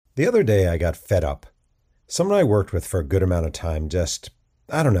The other day I got fed up. Someone I worked with for a good amount of time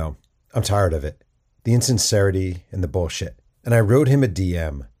I don't know, I'm tired of it. The insincerity and the bullshit. And I wrote him a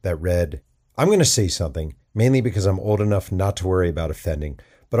DM that read, I'm going to say something, mainly because I'm old enough not to worry about offending,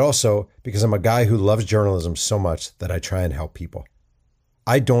 but also because I'm a guy who loves journalism so much that I try and help people.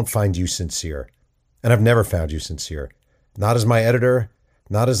 I don't find you sincere, and I've never found you sincere. Not as my editor,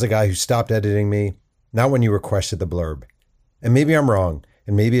 not as the guy who stopped editing me, not when you requested the blurb. And maybe I'm wrong,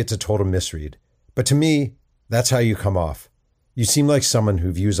 and maybe it's a total misread. But to me, that's how you come off. You seem like someone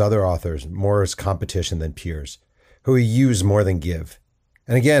who views other authors more as competition than peers, who use more than give.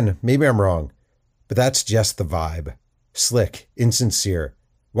 And again, maybe I'm wrong, but that's just the vibe. Slick, insincere.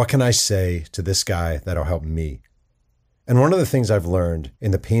 What can I say to this guy that'll help me? And one of the things I've learned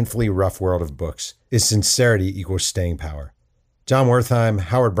in the painfully rough world of books is sincerity equals staying power. Jon Wertheim,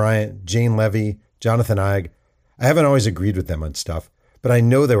 Howard Bryant, Jane Levy, Jonathan Eig, I haven't always agreed with them on stuff, but I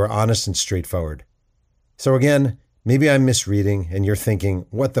know they were honest and straightforward. So again, maybe I'm misreading and you're thinking,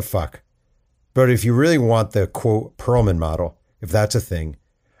 what the fuck? But if you really want the, quote, Perlman model, if that's a thing,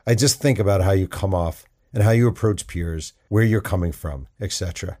 I just think about how you come off and how you approach peers, where you're coming from,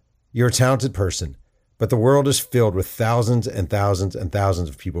 etc. You're a talented person, but the world is filled with thousands and thousands and thousands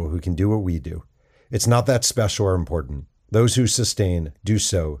of people who can do what we do. It's not that special or important. Those who sustain do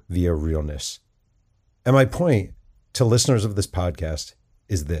so via realness. And my point to listeners of this podcast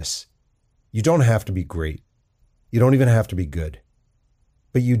is this. You don't have to be great. You don't even have to be good.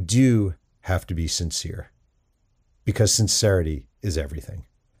 But you do have to be sincere. Because sincerity is everything.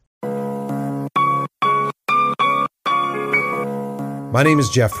 My name is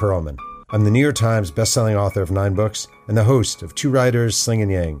Jeff Perlman. I'm the New York Times bestselling author of 9 books and the host of Two Writers, Sling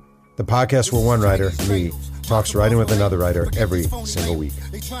and Yang, the podcast where one writer, me, talks writing with another writer every single week.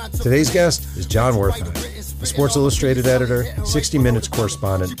 Today's guest is Jon Wertheim, a Sports Illustrated editor, 60 Minutes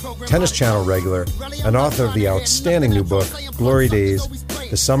correspondent, Tennis Channel regular, and author of the outstanding new book, Glory Days,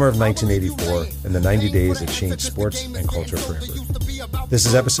 the Summer of 1984 and the 90 Days that Changed Sports and Culture Forever. This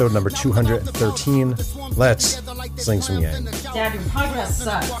is episode number 213. Let's sling some yang. Dad, your podcast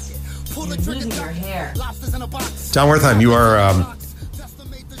sucks. You're losing your hair. Jon Wertheim, you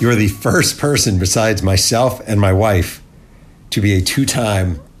are the first person besides myself and my wife to be a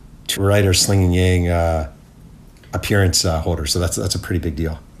two-time writer Sling and Yang appearance holder. So that's a pretty big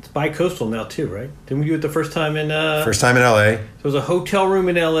deal. It's bi-coastal now too, right? Didn't we do it the first time in? First time in L.A. So it was a hotel room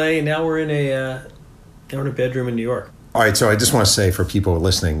in L.A. and now we're in a bedroom in New York. All right, so I just want to say for people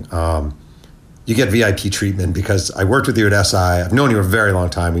listening, you get VIP treatment because I worked with you at SI. I've known you a very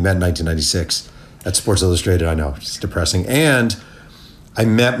long time. We met in 1996 at Sports Illustrated. I know, it's depressing. And I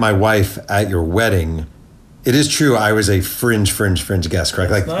met my wife at your wedding. It is true I was a fringe guest,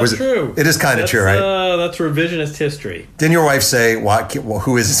 correct? Like, not true. It is kind of true, right? That's revisionist history. Didn't your wife say,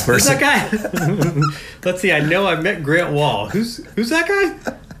 who is this person? Who's that guy? Let's see, I know I met Grant Wall. Who's that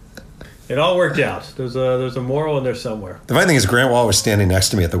guy? It all worked out. There's a moral in there somewhere. The funny thing is Grant Wall was standing next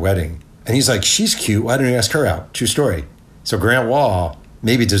to me at the wedding, and he's like, she's cute. Why didn't you ask her out? True story. So Grant Wall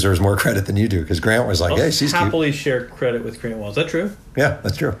maybe deserves more credit than you do, because Grant was like, hey, she's cute. I'll happily share credit with Grant Wall. Is that true? Yeah,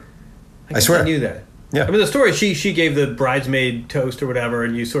 that's true. I swear. I knew that. Yeah. I mean, the story, she gave the bridesmaid toast or whatever,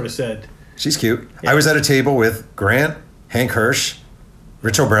 and you sort of said... She's cute. Yeah. I was at a table with Grant, Hank Hirsch,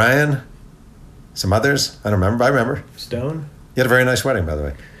 Rich O'Brien, some others. I don't remember, but I remember. Stone? You had a very nice wedding, by the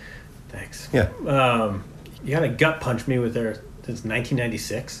way. Thanks. Yeah. You had a gut punch me with her since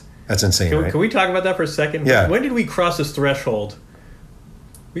 1996. That's insane, right? Can we talk about that for a second? Yeah. When did we cross this threshold?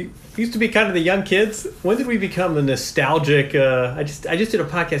 We used to be kind of the young kids. When did we become the nostalgic? I just did a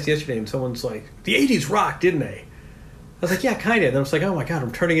podcast yesterday, and someone's like, "The '80s rocked, didn't they?" I was like, "Yeah, kind of." And I was like, "Oh my god,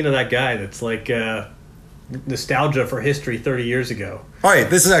 I'm turning into that guy that's like nostalgia for history 30 years ago." All right,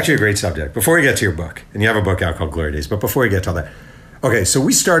 this is actually a great subject. Before we get to your book, and you have a book out called Glory Days, but before we get to all that, okay, so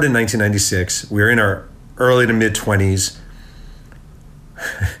we started in 1996. We were in our early to mid 20s.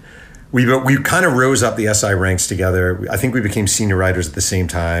 We kind of rose up the SI ranks together. I think we became senior writers at the same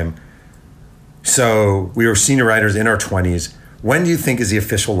time. So we were senior writers in our 20s. When do you think is the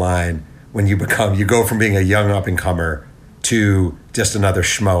official line when you go from being a young up-and-comer to just another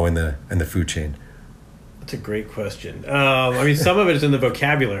schmo in the food chain? That's a great question. I mean, some of it is in the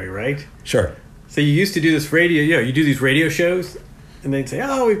vocabulary, right? Sure. So you used to do this radio, you do these radio shows, and they'd say,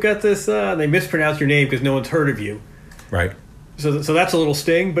 "Oh, we've got this," and they mispronounce your name because no one's heard of you. Right. So that's a little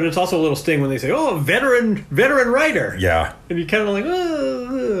sting, but it's also a little sting when they say, "Oh, veteran writer." Yeah. And you're kind of like,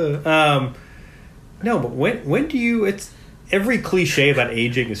 no, but when do you? It's every cliche about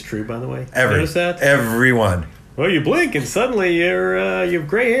aging is true. By the way, notice that everyone. Well, you blink and suddenly you have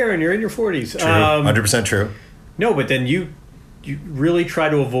gray hair and you're in your 40s. True, 100% true. No, but then you you really try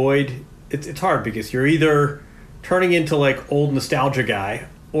to avoid. It's hard because you're either turning into like old nostalgia guy,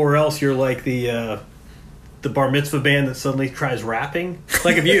 or else you're like the bar mitzvah band that suddenly tries rapping.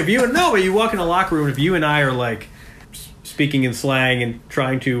 Like if you walk in a locker room, if you and I are like speaking in slang and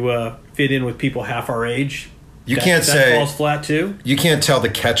trying to fit in with people half our age, that falls flat too. You can't tell the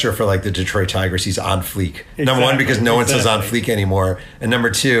catcher for like the Detroit Tigers he's on fleek. Exactly, number one, because no one says on fleek anymore, and number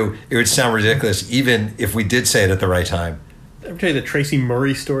two, it would sound ridiculous even if we did say it at the right time. Ever tell you the Tracy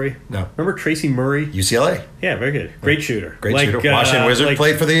Murray story? No. Remember Tracy Murray? UCLA. Yeah, very good. Great shooter. Great shooter. Washington Wizard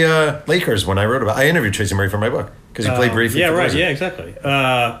played for the Lakers when I wrote about it. I interviewed Tracy Murray for my book because he played briefly for the Wizards. Yeah, exactly.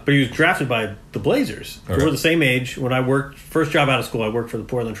 But he was drafted by the Blazers. Okay. We were the same age. When I worked, first job out of school, I worked for the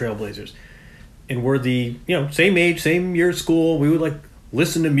Portland Trail Blazers. And we're the same age, same year of school. We would like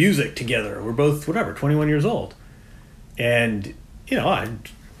listen to music together. We're both, 21 years old. And, I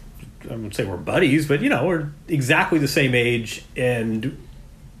wouldn't say we're buddies, but, we're exactly the same age and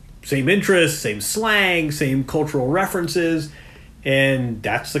same interests, same slang, same cultural references. And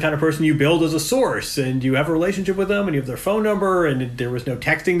that's the kind of person you build as a source. And you have a relationship with them and you have their phone number. And there was no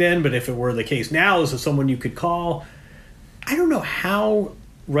texting then, but if it were the case now, this is someone you could call. I don't know how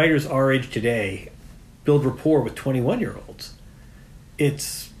writers our age today build rapport with 21-year-olds.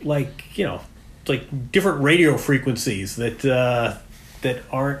 It's like, it's like different radio frequencies that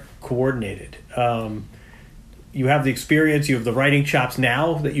aren't coordinated. You have the experience, you have the writing chops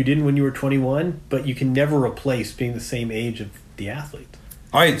now that you didn't when you were 21, but you can never replace being the same age of the athlete.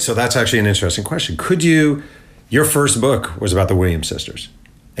 All right, so that's actually an interesting question. Your first book was about the Williams sisters,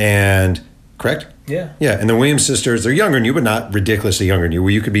 and correct? Yeah. Yeah, and the Williams sisters, they're younger than you, but not ridiculously younger than you,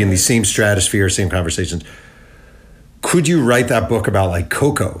 where you could be in the same stratosphere, same conversations. Could you write that book about like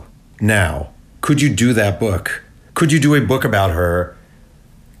Coco now? Could you do that book? Could you do a book about her,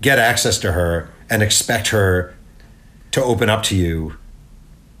 get access to her, and expect her to open up to you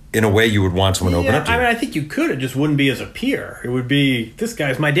in a way you would want someone to open up to you? I think you could. It just wouldn't be as a peer. It would be, this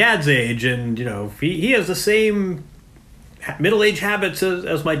guy's my dad's age, and, he has the same middle-age habits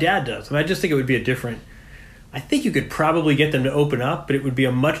as my dad does. I just think it would be a different... I think you could probably get them to open up, but it would be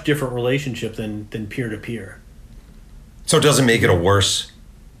a much different relationship than peer-to-peer. So it doesn't make it a worse...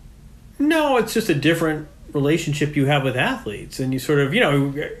 No, it's just a different relationship you have with athletes. And you sort of,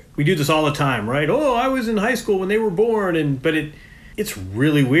 we do this all the time, right? Oh, I was in high school when they were born. But it's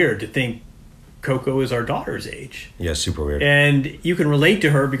really weird to think Coco is our daughter's age. Yeah, super weird. And you can relate to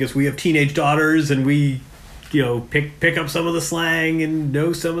her because we have teenage daughters and we, pick up some of the slang and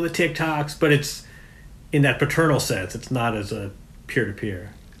know some of the TikToks. But it's in that paternal sense. It's not as a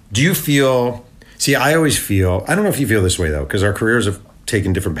peer-to-peer. Do you feel... See, I always feel... I don't know if you feel this way, though, because our careers have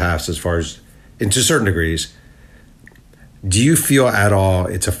taken different paths as far as... And to certain degrees, do you feel at all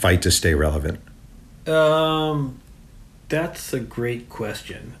it's a fight to stay relevant? That's a great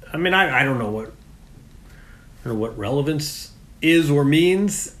question. I mean, I don't know what relevance is or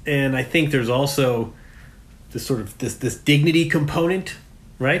means, and I think there's also this sort of this dignity component,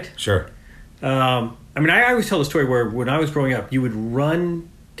 right? Sure. I always tell the story where when I was growing up, you would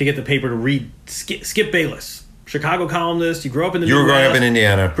run to get the paper to read Skip Bayless. Chicago columnist. You grew up in the Midwest. You were growing up in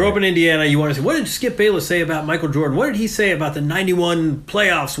Indiana. Grew up in Indiana. You want to say, what did Skip Bayless say about Michael Jordan? What did he say about the 91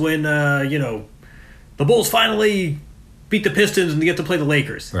 playoffs when, the Bulls finally beat the Pistons and get to play the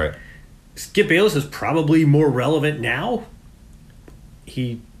Lakers? Right. Skip Bayless is probably more relevant now.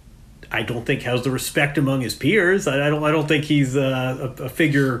 I don't think has the respect among his peers. I don't think he's a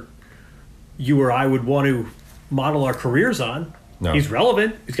figure you or I would want to model our careers on. No. He's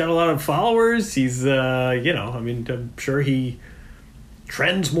relevant. He's got a lot of followers. He's, I'm sure he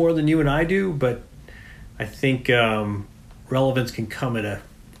trends more than you and I do, but I think relevance can come at a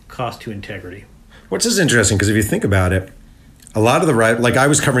cost to integrity. Which is interesting, because if you think about it, a lot of the like I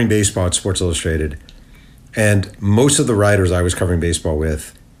was covering baseball at Sports Illustrated, and most of the writers I was covering baseball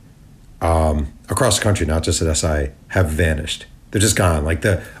with across the country, not just at SI, have vanished. They're just gone. Like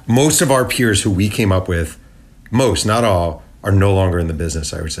most of our peers who we came up with, most, not all, are no longer in the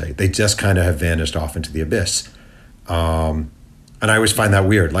business, I would say. They just kind of have vanished off into the abyss. And I always find that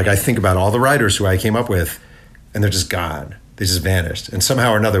weird. Like I think about all the writers who I came up with, and they're just gone. They just vanished. And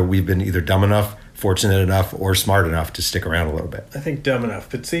somehow or another, we've been either dumb enough, fortunate enough, or smart enough to stick around a little bit. I think dumb enough.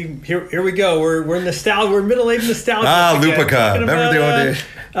 But see, here we go. We're nostalgia. We're middle-aged nostalgia. Lupica. Remember the old days?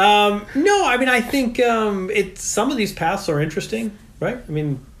 No, I think some of these paths are interesting, right?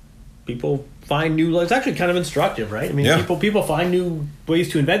 People find new... It's actually kind of instructive, right? Yeah. People find new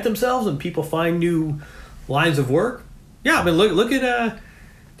ways to invent themselves, and people find new lines of work. Yeah, look at...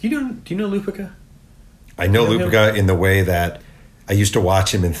 Do you know Lupica? I know Lupica in the way that I used to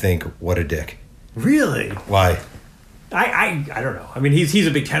watch him and think, what a dick. Really? Why? I don't know. I mean, he's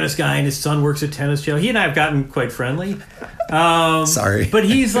a big tennis guy, and his son works at Tennis Channel. He and I have gotten quite friendly. Sorry. But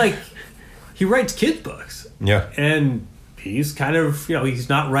he's like, he writes kids' books. Yeah. And he's kind of, he's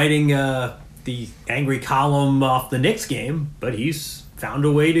not writing the angry column off the Knicks game, but he's found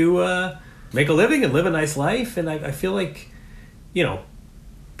a way to make a living and live a nice life. And I feel like,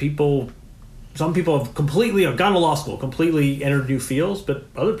 some people have completely gone to law school, completely entered new fields, but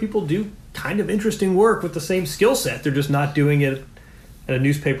other people do kind of interesting work with the same skill set. They're just not doing it at a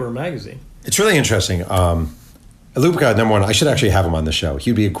newspaper or magazine. It's really interesting. Lupica, number one, I should actually have him on the show.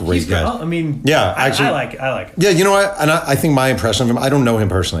 He'd be a great guy. I mean, yeah, actually, I like it. Yeah, you know what? And I think my impression of him, I don't know him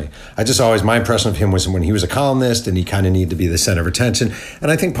personally. My impression of him was when he was a columnist and he kind of needed to be the center of attention.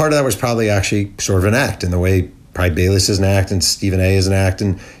 And I think part of that was probably actually sort of an act in the way probably Bayless is an act and Stephen A is an act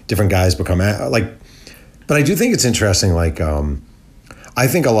and different guys become but I do think it's interesting. I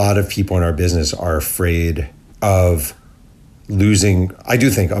think a lot of people in our business are afraid of losing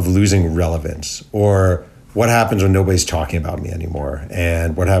relevance, or what happens when nobody's talking about me anymore,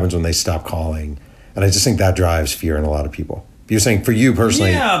 and what happens when they stop calling. And I just think that drives fear in a lot of people. You're saying for you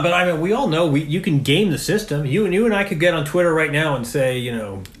personally. Yeah, but I mean, we all know you can game the system. You and I could get on Twitter right now and say,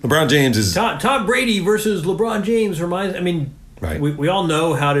 LeBron James is Tom Brady versus LeBron James reminds. I mean, right. We all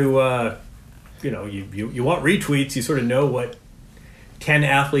know how to. You want retweets. You sort of know what 10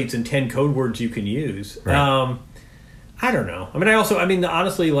 athletes and 10 code words you can use. Right. I don't know. I mean,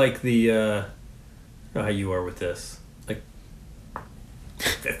 honestly, like the. I don't know how you are with this. Like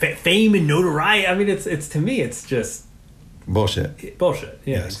fame and notoriety. I mean, it's to me, it's just. Bullshit. Yeah,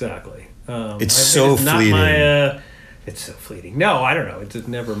 yes. Exactly. It's so fleeting. It's so fleeting. No, I don't know. It's just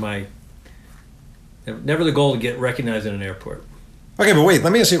never the goal to get recognized in an airport. Okay, but wait.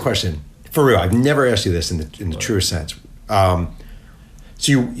 Let me ask you a question. For real, I've never asked you this in the truest sense. So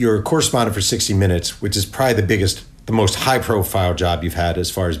you're a correspondent for 60 Minutes, which is probably the most high-profile job you've had as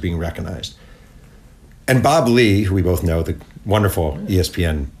far as being recognized. And Bob Lee, who we both know, the wonderful former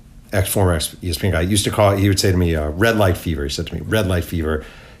ESPN guy, he would say to me, red light fever. He said to me, red light fever.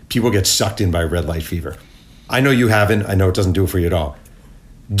 People get sucked in by red light fever. I know you haven't. I know it doesn't do it for you at all.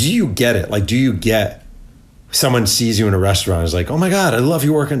 Do you get it? Do you get someone sees you in a restaurant and is like, oh my God, I love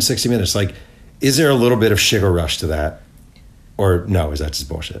your work in 60 Minutes. Is there a little bit of sugar rush to that? Or no, is that just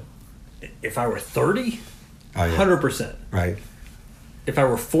bullshit? If I were 30, oh, yeah. 100%. Right. If I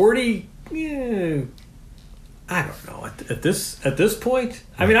were 40, yeah, I don't know. At this point, right.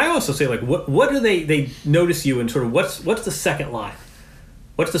 I mean, I also say what do they notice you in, sort of what's the second line?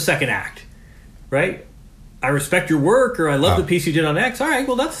 What's the second act? Right? I respect your work, or I love the piece you did on X. All right,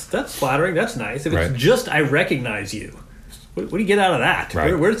 well that's flattering. That's nice. If it's just I recognize you, what do you get out of that?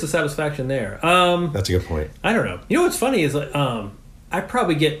 Right. Where's the satisfaction there? That's a good point. I don't know. You know what's funny is I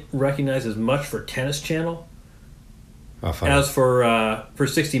probably get recognized as much for Tennis Channel as for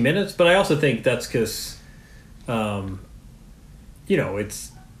 60 Minutes, but I also think that's because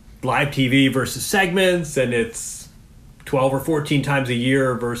it's live TV versus segments, and it's 12 or 14 times a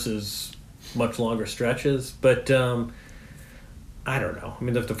year versus much longer stretches. But I don't know. I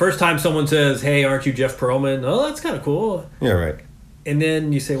mean, if the first time someone says, hey, aren't you Jeff Pearlman? Oh, that's kind of cool. Yeah, right. And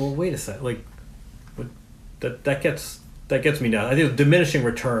then you say, well, wait a second. That gets me down. I think it's a diminishing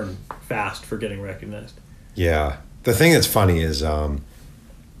return fast for getting recognized. Yeah. The thing that's funny is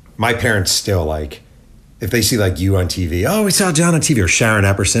my parents still if they see you on TV, oh, we saw John on TV, or Sharon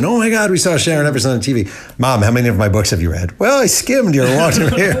Epperson, oh my God, we saw Sharon Epperson on TV. Mom, how many of my books have you read? Well, I skimmed your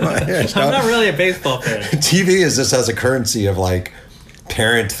long-term here. I'm not really a baseball fan. TV just has a currency of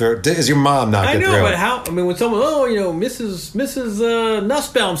parent. Is your mom not good? I know, but how? I mean, when someone, Mrs.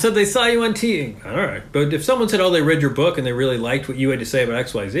 Nussbaum said they saw you on TV. All right, but if someone said, oh, they read your book and they really liked what you had to say about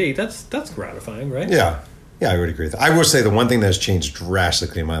X, Y, Z, that's gratifying, right? Yeah, I would agree with that. I will say the one thing that has changed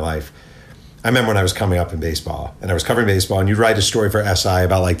drastically in my life. I remember when I was coming up in baseball, and I was covering baseball, and you'd write a story for SI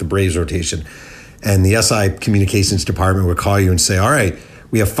about the Braves rotation, and the SI communications department would call you and say, all right,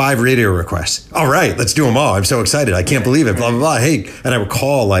 we have 5 radio requests. All right, let's do them all. I'm so excited. I can't believe it. Blah, blah, blah. Hey, and I would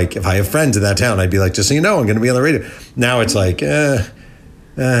call, if I have friends in that town, I'd be like, just so you know, I'm going to be on the radio. Now it's I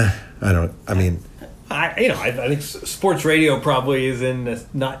think sports radio probably is in a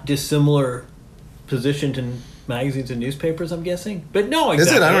not dissimilar position to magazines and newspapers, I'm guessing. But no,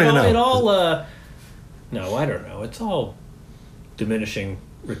 exactly. Is it? I don't even know. No, I don't know. It's all diminishing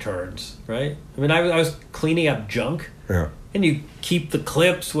returns, right? I mean, I was cleaning up junk. Yeah. And you keep the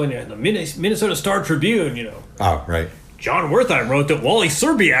clips when you're in the Minnesota Star Tribune, Oh, right. Jon Wertheim wrote that Wally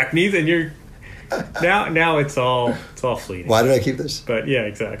Serbiak needs, and you're now it's all fleeting. Why did I keep this? But yeah,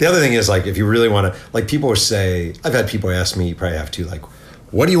 exactly. The other thing is if you really want to, people will say, I've had people ask me, you probably have too,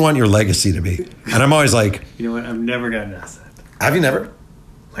 what do you want your legacy to be? And I'm always like, You know what? I've never gotten asked that. have you never?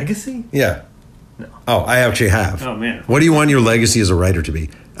 Legacy? Yeah. No. Oh, I actually have. Oh, man. What do you want your legacy as a writer to be?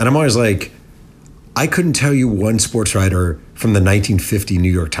 And I'm always like, I couldn't tell you one sports writer from the 1950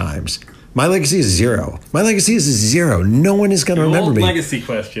 New York Times. My legacy is zero. My legacy is zero. No one is going to remember me. Legacy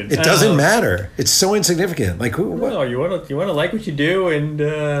question. It doesn't matter. It's so insignificant. Like, who? What? No, you want to like what you do, and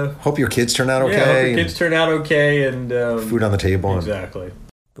Hope your kids turn out okay. yeah, hope your kids turn out okay, and Food on the table. Exactly.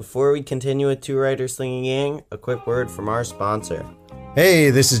 Before we continue with Two Writers Slinging Yang, a quick word from our sponsor.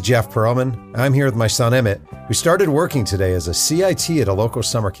 Hey, this is Jeff Perlman. I'm here with my son Emmett, who started working today as a CIT at a local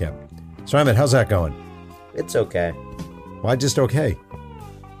summer camp. So Emmett, how's that going? It's okay. Why just okay?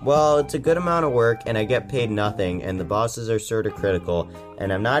 Well, it's a good amount of work, and I get paid nothing, and the bosses are sort of critical,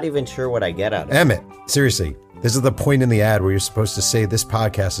 and I'm not even sure what I get out of it. Emmett, seriously, this is the point in the ad where you're supposed to say this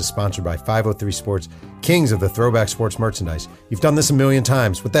podcast is sponsored by 503 Sports, kings of the throwback sports merchandise. You've done this a million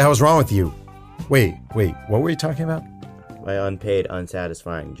times. What the hell is wrong with you? Wait, what were you talking about? My unpaid,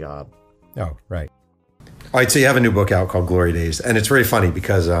 unsatisfying job. Oh, right. All right, so you have a new book out called Glory Days, and it's very funny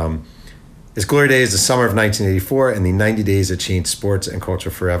because it's Glory Days, the summer of 1984, and the 90 days that changed sports and culture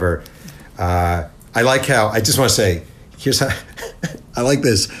forever. I like how, I just want to say, here's how, I like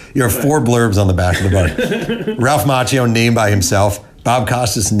this. You have 4 blurbs on the back of the book. Ralph Macchio, named by himself. Bob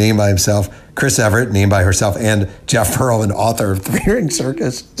Costas, named by himself. Chris Everett, named by herself. And Jeff Pearl, author of Three Ring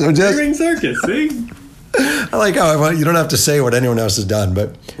Circus. So just, Three Ring Circus, see? I like how you don't have to say what anyone else has done,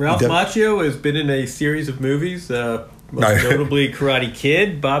 but Ralph Macchio has been in a series of movies, most notably Karate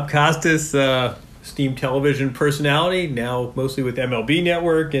Kid. Bob Costas, esteemed television personality, now mostly with MLB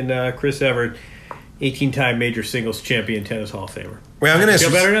Network, and Chris Everett, 18-time major singles champion, tennis Hall of Famer. Wait, I'm going to feel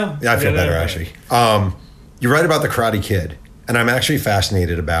better now? Yeah, I feel better actually. You write about the Karate Kid, and I'm actually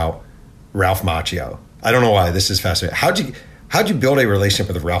fascinated about Ralph Macchio. I don't know why this is fascinating. How'd you build a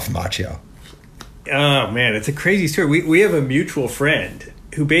relationship with Ralph Macchio? Oh, man, it's a crazy story. We have a mutual friend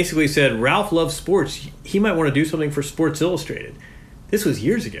who basically said, Ralph loves sports. He might want to do something for Sports Illustrated. This was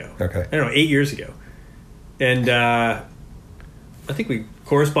years ago. Okay. I don't know, 8 years ago. And I think we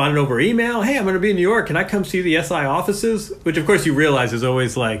corresponded over email. Hey, I'm going to be in New York. Can I come see the SI offices? Which, of course, you realize is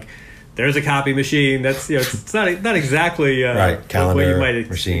always like, there's a copy machine. That's, it's not exactly right. Calendar, what you might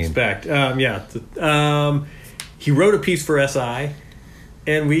machine. expect. He wrote a piece for SI.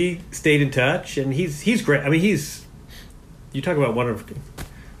 And we stayed in touch, and he's great. I mean, you talk about one of, what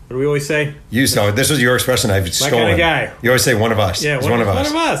do we always say? This was your expression I've stolen. My kind of guy. You always say one of us. Yeah, one of us. One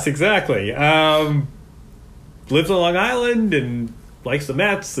of us, exactly. Lives on Long Island and likes the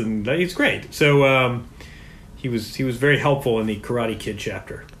Mets, and he's great. So he was very helpful in the Karate Kid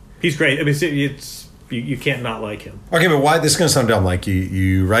chapter. He's great. I mean, you can't not like him. Okay, but why? This is going to sound dumb. Like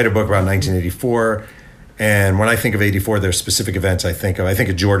you write a book around 1984. And when I think of 84, there's specific events I think of. I think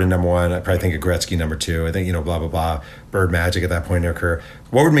of Jordan, number 1. I probably think of Gretzky, number 2. I think, blah, blah, blah. Bird Magic at that point occur.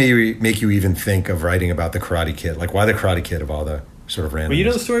 What would make you even think of writing about the Karate Kid? Like, why the Karate Kid of all the sort of random... Well, you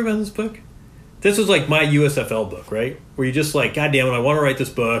know the story about this book? This was like my USFL book, right? Where you're just like, God damn it, I want to write this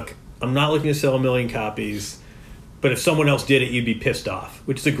book. I'm not looking to sell 1 million copies. But if someone else did it, you'd be pissed off,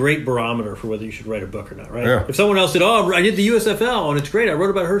 which is a great barometer for whether you should write a book or not, right? Yeah. If someone else said, I did the USFL, and it's great, I wrote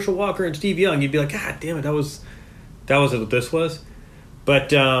about Herschel Walker and Steve Young, you'd be like, God damn it, that was what this was.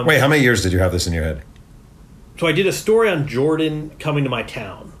 But wait, how many years did you have this in your head? So I did a story on Jordan coming to my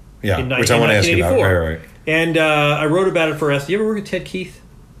town. Yeah, which I want to ask you about. Right. And I wrote about it for SI. You ever work with Ted Keith?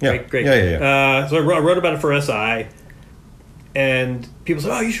 Yeah. Great. Yeah. So I wrote about it for SI. And people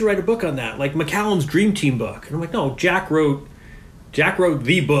said, you should write a book on that, like McCallum's Dream Team book. And I'm like, no, Jack wrote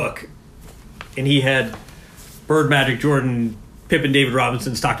the book, and he had Bird, Magic, Jordan, Pippen, David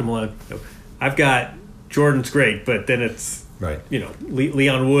Robinson, Stockton Malone. I've got Jordan's great, but then it's right.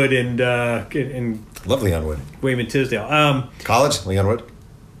 Leon Wood and love Leon Wood, Wayman Tisdale. College, Leon Wood,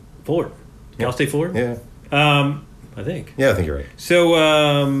 Fuller, Cal State Fuller. Yeah, I think. Yeah, I think you're right. So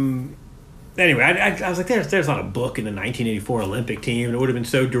anyway, I was like, there's not a book in the 1984 Olympic team, and it would have been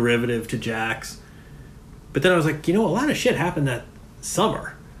so derivative to Jack's. But then I was like, a lot of shit happened that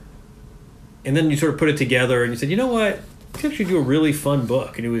summer. And then you sort of put it together, and you said, you know what? We could actually do a really fun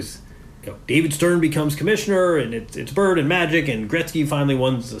book. And it was, David Stern becomes commissioner, and it's Bird and Magic, and Gretzky finally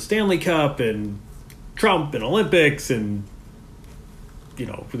wins the Stanley Cup, and Trump and Olympics, and the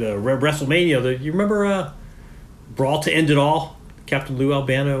WrestleMania. You remember Brawl to End It All? Captain Lou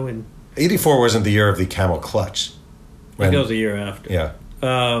Albano and 84 wasn't the year of the camel clutch. I think that was the year after. Yeah.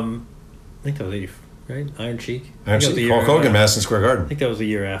 I think that was 80, right? Iron Sheik. Iron Sheik. Hulk Hogan, Madison Square Garden. I think that was the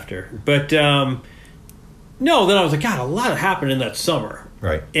year after. But no, then I was like, God, a lot happened in that summer.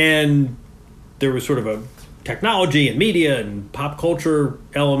 Right. And there was sort of a technology and media and pop culture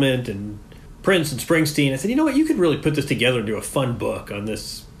element and Prince and Springsteen. I said, you know what, you could really put this together and do a fun book on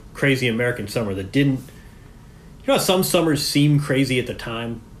this crazy American summer that didn't, you know how some summers seem crazy at the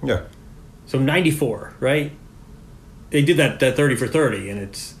time? Yeah. So 94, right? They did that 30 for 30, and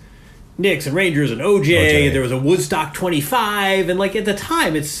it's Knicks and Rangers and OJ, and there was a Woodstock 25, and like at the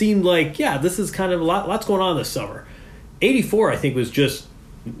time it seemed like, yeah, this is kind of lots going on this summer. 84, I think, was just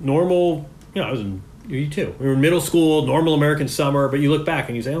normal. You know, I was in, you too. We were in middle school, normal American summer, but you look back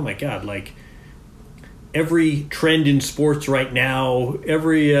and you say, oh my God, like every trend in sports right now,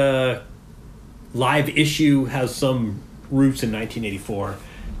 every live issue has some roots in 1984.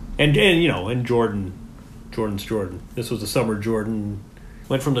 And you know, and Jordan's Jordan. This was the summer Jordan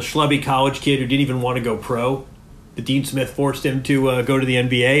went from the schlubby college kid who didn't even want to go pro. The Dean Smith forced him to go to the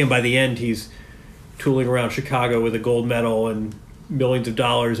NBA, and by the end he's tooling around Chicago with a gold medal and millions of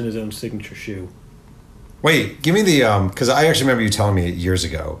dollars in his own signature shoe. Wait, give me the, because I actually remember you telling me years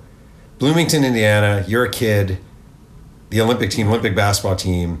ago. Bloomington, Indiana, you're a kid, the Olympic team, Olympic basketball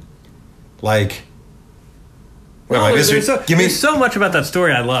team, like... Well, there's so much about that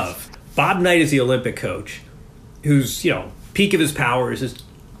story I love. Bob Knight is the Olympic coach, who's, you know, peak of his powers, this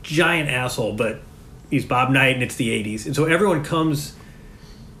giant asshole, but he's Bob Knight and it's the 80s. And so everyone comes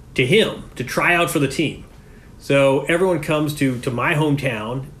to him to try out for the team. So everyone comes to my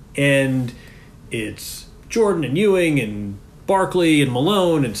hometown, and it's Jordan and Ewing and Barkley and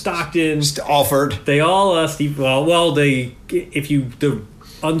Malone and Stockton. Alford. They all, the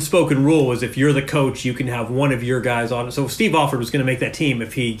unspoken rule was if you're the coach, you can have one of your guys on it. So Steve Alford was going to make that team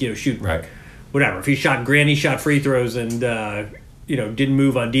if he, shoot whatever. If he shot granny shot free throws and didn't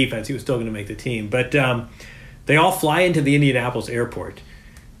move on defense, he was still going to make the team. But they all fly into the Indianapolis airport.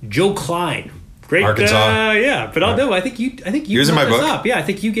 Joe Klein, great Arkansas. But I'll know. I think you. He was in my book. Up. Yeah, I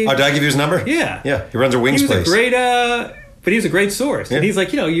think you gave. Oh, did I give you his number? Yeah. He runs a wings place. But he's a great source. Yeah. And he's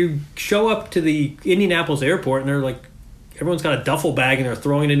like, you show up to the Indianapolis airport and they're like, everyone's got a duffel bag and they're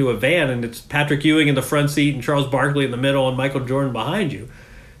throwing it into a van, and it's Patrick Ewing in the front seat and Charles Barkley in the middle and Michael Jordan behind you.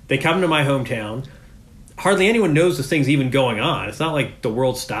 They come to my hometown. Hardly anyone knows this thing's even going on. It's not like the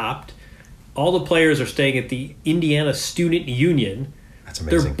world stopped. All the players are staying at the Indiana Student Union. That's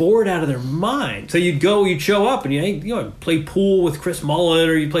amazing. They're bored out of their mind. So you'd show up and you play pool with Chris Mullin,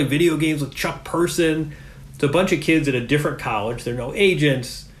 or you play video games with Chuck Person. It's a bunch of kids at a different college. There are no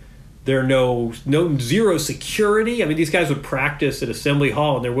agents. There are no zero security. I mean, these guys would practice at Assembly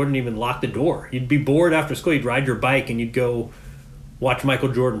Hall and they wouldn't even lock the door. You'd be bored after school. You'd ride your bike and you'd go watch Michael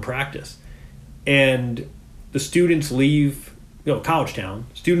Jordan practice. And the students leave, college town.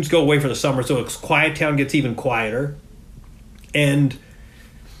 Students go away for the summer, so quiet town gets even quieter. And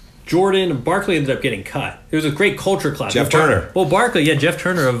Jordan and Barkley ended up getting cut. It was a great culture clash. Jeff Turner. Well, Barkley, Jeff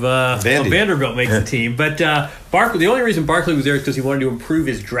Turner of Vanderbilt makes the team. But Barkley, the only reason Barkley was there is because he wanted to improve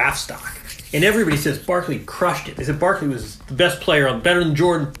his draft stock. And everybody says Barkley crushed it. They said Barkley was the best player, better than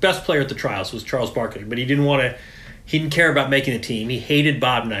Jordan, best player at the trials was Charles Barkley. But he didn't care about making the team. He hated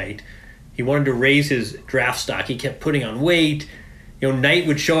Bob Knight. He wanted to raise his draft stock. He kept putting on weight. Knight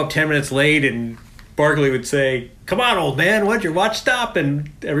would show up 10 minutes late and Barkley would say, "Come on, old man, why'd your watch stop?" And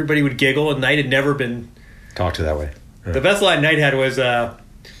everybody would giggle, and Knight had never been talked to that way. Yeah. The best line Knight had was,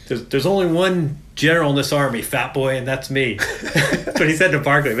 there's only one general in this army, fat boy, and that's me. That's what he said to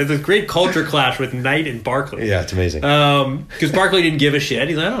Barkley. There's this great culture clash with Knight and Barkley. Yeah, it's amazing. Because Barkley didn't give a shit.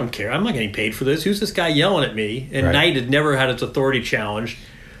 He's like, I don't care. I'm not getting paid for this. Who's this guy yelling at me? And Knight had never had its authority challenged.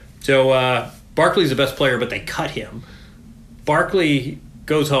 So Barkley's the best player, but they cut him. Barkley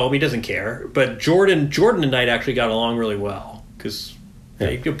goes home. He doesn't care. But Jordan and Knight actually got along really well because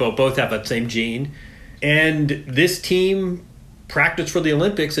they both have that same gene. And this team practiced for the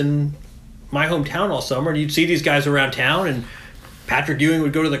Olympics in my hometown all summer. And you'd see these guys around town, and Patrick Ewing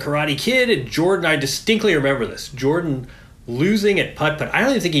would go to the Karate Kid, and Jordan, I distinctly remember this, Jordan losing at putt-putt. I don't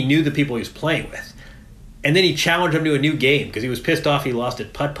even think he knew the people he was playing with. And then he challenged him to a new game because he was pissed off he lost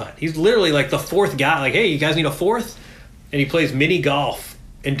at putt-putt. He's literally like the fourth guy, like, hey, you guys need a fourth? And he plays mini golf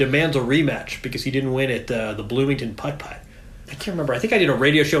and demands a rematch because he didn't win at the Bloomington putt-putt. I can't remember. I think I did a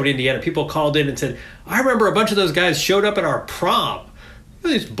radio show in Indiana. People called in and said, I remember a bunch of those guys showed up at our prom.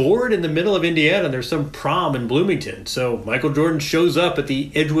 He's bored in the middle of Indiana, and there's some prom in Bloomington. So Michael Jordan shows up at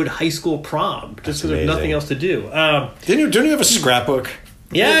the Edgewood High School prom just because there's nothing else to do. Didn't you have a scrapbook?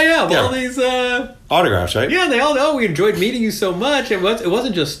 Yeah. All these autographs, right? Yeah, and they all know we enjoyed meeting you so much. It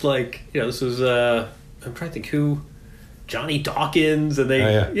wasn't just like, this was, I'm trying to think who, Johnny Dawkins, and they,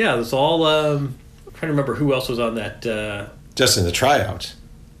 it was all, I'm trying to remember who else was on that. Just in the tryouts.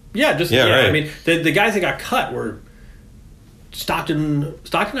 Yeah, right. I mean, the guys that got cut were Stockton,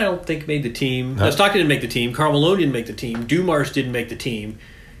 I don't think made the team. Huh? Stockton didn't make the team. Karl Malone didn't make the team. Dumars didn't make the team.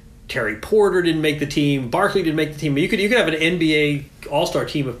 Terry Porter didn't make the team. Barkley didn't make the team. You could have an NBA All-Star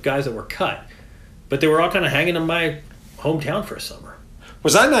team of guys that were cut, but they were all kind of hanging in my hometown for a summer.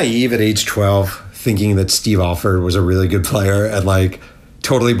 Was I naive at age 12 thinking that Steve Alford was a really good player and like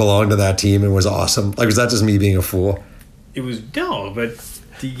totally belonged to that team and was awesome? Like, was that just me being a fool? It was but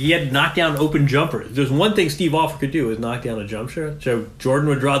he had knocked down open jumpers. There's one thing Steve Alford could do is knock down a jump shot. So Jordan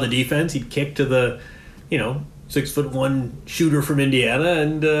would draw the defense. He'd kick to the, 6'1" shooter from Indiana,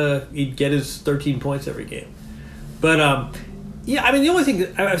 and he'd get his 13 points every game. But the only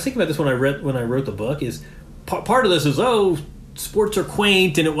thing I was thinking about this when I wrote the book is part of this is sports are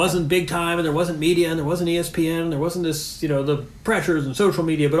quaint, and it wasn't big time, and there wasn't media, and there wasn't ESPN, and there wasn't this the pressures and social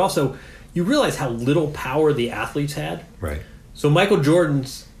media, but also you realize how little power the athletes had. Right. So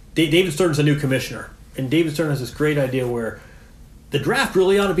David Stern's a new commissioner, and David Stern has this great idea where the draft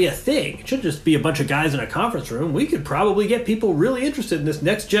really ought to be a thing. It shouldn't just be a bunch of guys in a conference room. We could probably get people really interested in this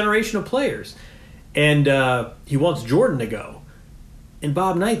next generation of players. And he wants Jordan to go. And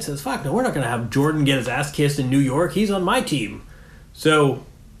Bob Knight says, fuck, no, we're not going to have Jordan get his ass kissed in New York. He's on my team. So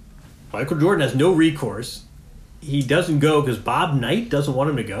Michael Jordan has no recourse. He doesn't go because Bob Knight doesn't want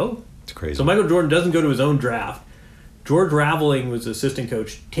him to go. It's crazy. So Michael Jordan doesn't go to his own draft. George Raveling was the assistant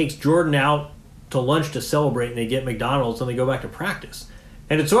coach, takes Jordan out to lunch to celebrate, and they get McDonald's, and they go back to practice.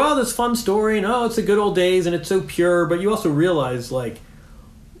 And it's this fun story, and it's the good old days, and it's so pure, but you also realize,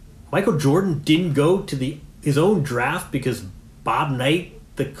 Michael Jordan didn't go to his own draft because Bob Knight,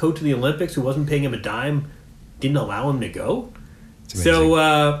 the coach of the Olympics, who wasn't paying him a dime, didn't allow him to go.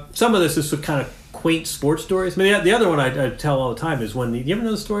 So some of this is kind of quaint sports stories. I mean, the other one I tell all the time is when, you ever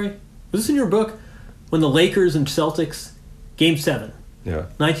know the story? Was this in your book? When the Lakers and Celtics, Game 7,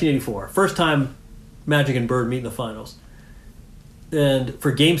 1984, first time Magic and Bird meet in the finals. And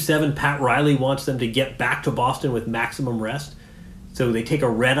for Game 7, Pat Riley wants them to get back to Boston with maximum rest. So they take a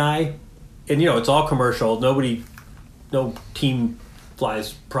red eye, and it's all commercial. No team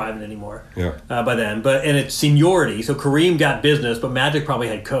flies private anymore by then. And it's seniority. So Kareem got business, but Magic probably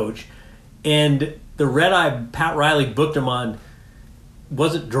had coach. And the red eye Pat Riley booked him on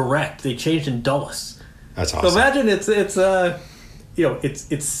wasn't direct. They changed in Dulles. That's awesome. So imagine it's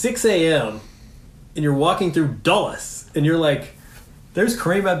 6 a.m. and you're walking through Dulles, and you're like, there's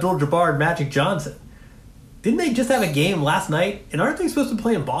Kareem Abdul-Jabbar and Magic Johnson. Didn't they just have a game last night? And aren't they supposed to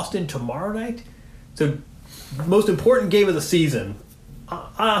play in Boston tomorrow night? So, most important game of the season.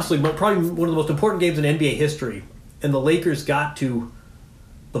 Honestly, probably one of the most important games in NBA history. And the Lakers got to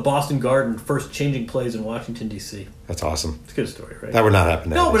the Boston Garden, first changing plays in Washington, D.C. That's awesome. It's a good story, right? That would not happen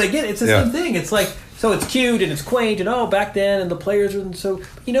nowadays. No, but again, it's the same thing. It's like, so it's cute and it's quaint, and back then, and the players are so...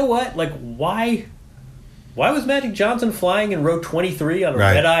 You know what? Why was Magic Johnson flying in row 23 on a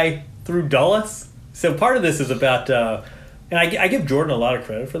red eye through Dulles? So part of this is about... and I give Jordan a lot of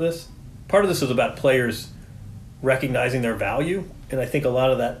credit for this. Part of this is about players recognizing their value, and I think a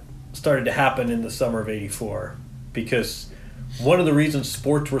lot of that started to happen in the summer of '84 because one of the reasons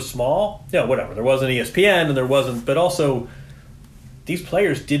sports were small, whatever, there wasn't ESPN and there wasn't, but also these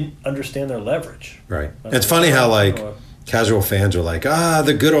players didn't understand their leverage. Right. It's funny how casual fans are like,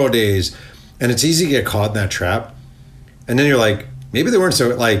 the good old days, and it's easy to get caught in that trap, and then you're like, maybe they weren't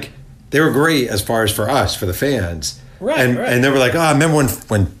so they were great as far as for us, for the fans. Right, and they were like, I remember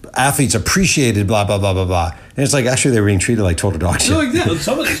when athletes appreciated blah, blah, blah, blah, blah. And it's like, actually, they were being treated like total dog shit. No, exactly.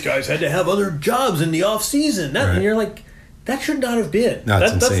 Some of these guys had to have other jobs in the off season. And you're like, that should not have been. No,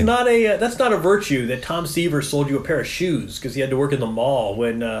 insane. That's not a virtue that Tom Seaver sold you a pair of shoes because he had to work in the mall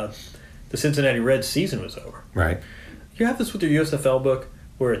when the Cincinnati Reds season was over. Right. You have this with your USFL book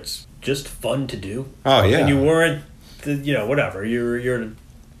where it's just fun to do. Oh, yeah. And you weren't, whatever. You're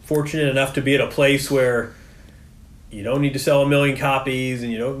fortunate enough to be at a place where you don't need to sell 1 million copies, and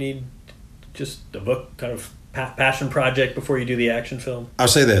you don't need just a book, kind of passion project before you do the action film. I'll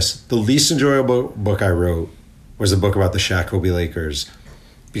say this. The least enjoyable book I wrote was a book about the Shaq Kobe Lakers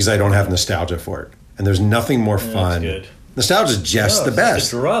because I don't have nostalgia for it. And there's nothing more fun. That's good. Nostalgia is just the best.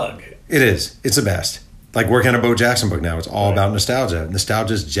 It's a drug. It is. It's the best. Like working on a Bo Jackson book now. It's all about nostalgia.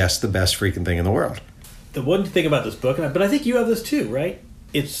 Nostalgia is just the best freaking thing in the world. The one thing about this book, but I think you have this too, right?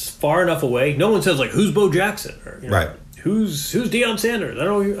 It's far enough away. No one says who's Bo Jackson? Or, right. Who's Deion Sanders? I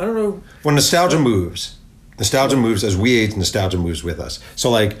don't know. When nostalgia moves as we age. Nostalgia moves with us.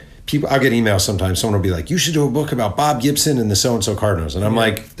 So people, I'll get emails sometimes. Someone will be like, "You should do a book about Bob Gibson and the so and so Cardinals," and I'm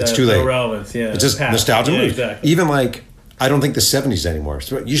like, "It's too late. No relevance. Yeah, it's just nostalgia moves." Exactly. Even I don't think the '70s anymore.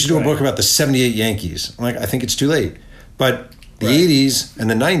 So you should do a book about the '78 Yankees. I'm like, I think it's too late. But the '80s and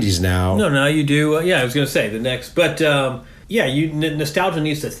the '90s now. No, you do. I was going to say the next, but. nostalgia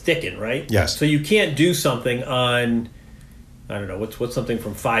needs to thicken, right? Yes. So you can't do something on, I don't know, what's something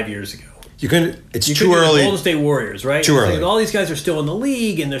from 5 years ago. It's You too could do the early. Golden State Warriors, right? Too It's early. like all these guys are still in the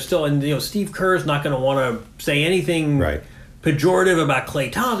league, and they're still, and Steve Kerr's not going to want to say anything Right. pejorative about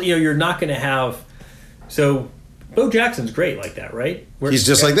Klay Thompson. You're not going to have. So, Bo Jackson's great like that, right? He's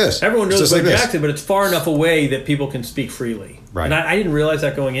just like this. Everyone He's knows just Bo like this. Jackson, but it's far enough away that people can speak freely. Right. And I didn't realize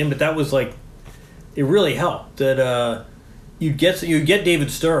that going in, but that was like, it really helped that you'd get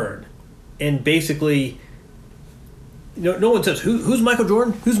David Stern, and basically. No one says, who's Michael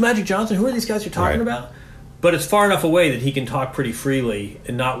Jordan? Who's Magic Johnson? Who are these guys you're talking Right. about? But it's far enough away that he can talk pretty freely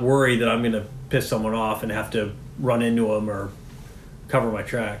and not worry that I'm going to piss someone off and have to run into him or cover my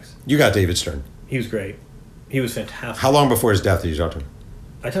tracks. You got David Stern. He was great. He was fantastic. How long before his death did you talk to him?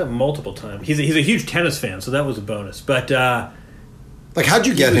 I talked to him multiple times. He's a huge tennis fan, so that was a bonus. But How'd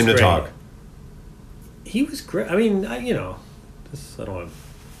you get was him to great. talk? he was great. I mean, I don't want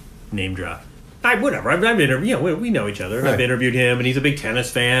to name drop. Whatever. I've interviewed. We know each other. And Right. I've interviewed him, and he's a big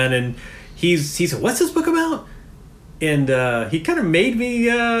tennis fan. And he said, "What's this book about?" And he kind of made me.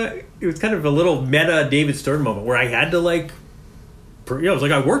 It was kind of a little meta David Stern moment where I had to it was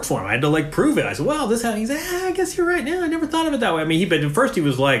like I worked for him. I had to prove it. I said, "Well, this." He's like, "I guess you're right. Yeah, I never thought of it that way." I mean, but at first he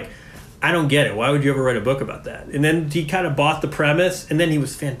was like, "I don't get it. Why would you ever write a book about that?" And then he kind of bought the premise, and then he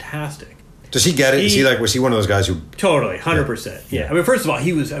was fantastic. Does he get it? Was he one of those guys who... Totally, 100%. Yeah. I mean, first of all,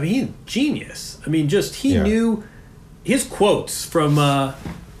 he's a genius. I mean, he knew his quotes from, I'll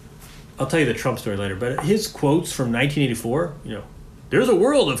tell you the Trump story later, but his quotes from 1984, there's a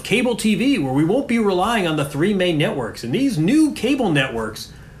world of cable TV where we won't be relying on the three main networks, and these new cable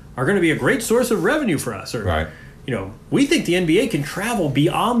networks are going to be a great source of revenue for us. Or, Right. We think the NBA can travel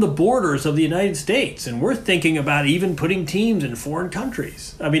beyond the borders of the United States, and we're thinking about even putting teams in foreign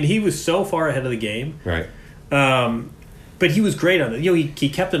countries. I mean, he was so far ahead of the game. Right. But he was great on it. He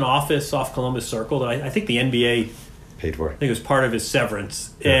kept an office off Columbus Circle that I think the NBA Paid for I it. think it was part of his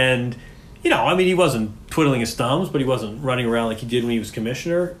severance. Yeah. And, he wasn't twiddling his thumbs, but he wasn't running around like he did when he was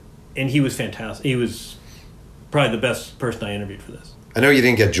commissioner. And he was fantastic. He was probably the best person I interviewed for this. I know you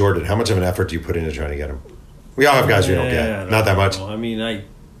didn't get Jordan. How much of an effort do you put into trying to get him? We all have guys we don't get. Not that much. I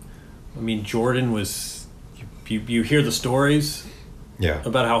mean, Jordan was... You hear the stories Yeah.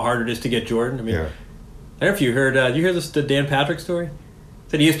 about how hard it is to get Jordan. I mean, Yeah. I don't know if you heard... did you hear the Dan Patrick story?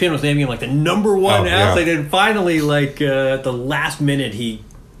 That ESPN was naming him the number one athlete, and finally, at the last minute, he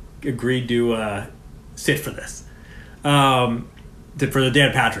agreed to sit for this, for the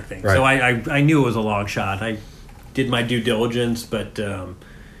Dan Patrick thing. Right. So I knew it was a long shot. I did my due diligence, but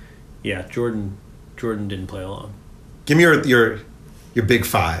Jordan didn't play along. Give me your big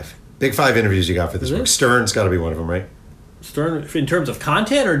five. Big five interviews you got for this Is book. it? Stern's got to be one of them, right? Stern, in terms of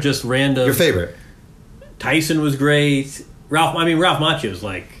content or just random. Your favorite. Tyson was great. Ralph Macchio was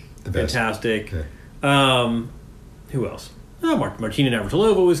The best. fantastic. Okay. Who else? Martina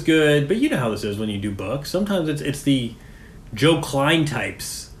Navratilova was good, but you know how this is when you do books. Sometimes it's the Joe Klein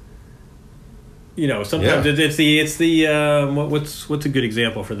types. Sometimes it's the what's a good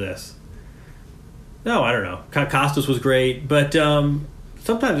example for this? No, I don't know. Costas was great, but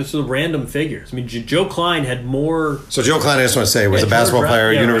sometimes it's the random figures. I mean, Joe Klein had more So Joe Klein, I just want to say, was Yeah, a basketball George player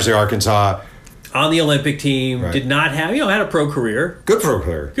at Brown, University of Arkansas. on the Olympic team. Right. Did not have had a pro career. Good pro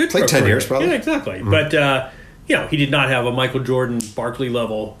player. Good Played pro 10 career. years, probably. Yeah, exactly. But he did not have a Michael Jordan, Barkley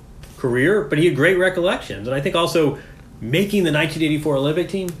level career, but he had great recollections. And I think also making the 1984 Olympic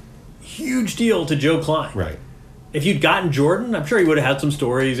team, huge deal to Joe Klein. Right. If you'd gotten Jordan, I'm sure he would have had some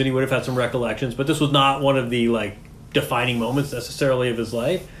stories and he would have had some recollections, but this was not one of the defining moments necessarily of his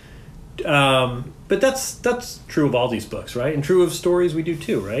life. But that's true of all these books, right? And true of stories we do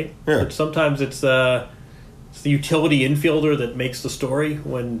too, right? Yeah. But sometimes it's the utility infielder that makes the story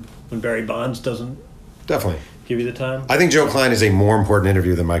when Barry Bonds doesn't Definitely. give you the time. I think Joe Klein is a more important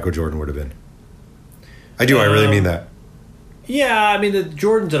interview than Michael Jordan would have been. I do. I really mean that. Yeah, I mean, the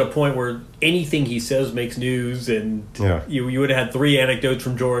Jordan's at a point where anything he says makes news, and Yeah. you would have had 3 anecdotes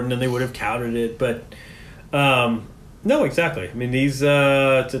from Jordan, and they would have counted it. But no, exactly. I mean, these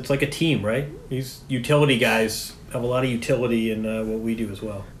it's like a team, right? These utility guys have a lot of utility in what we do as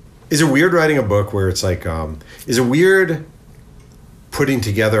well. Is it weird writing a book where it's is it weird putting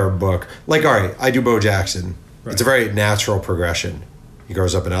together a book? All right, I do Bo Jackson. Right. It's a very natural progression. He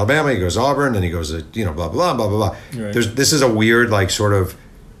grows up in Alabama, he goes to Auburn, then he goes to, blah, blah, blah, blah, blah. Right. This is a weird, sort of,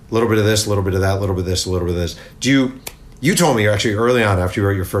 little bit of this, a little bit of that, a little bit of this, a little bit of this. You told me actually early on after you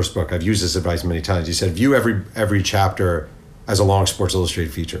wrote your first book, I've used this advice many times, you said, view every chapter as a long Sports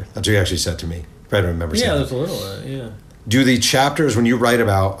Illustrated feature. That's what you actually said to me. I don't remember saying Yeah, that. there's a little, yeah. Do the chapters, when you write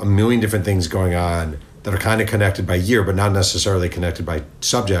about a million different things going on, that are kind of connected by year, but not necessarily connected by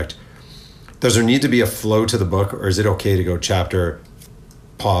subject, does there need to be a flow to the book, or is it okay to go chapter,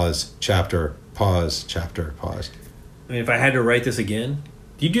 pause, chapter, pause, chapter, pause? I mean, if I had to write this again,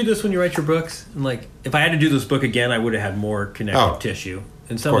 do you do this when you write your books? And like, if I had to do this book again, I would have had more connective tissue.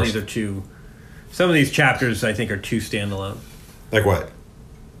 And some of these are too. Some of these chapters, I think, are too standalone. Like what?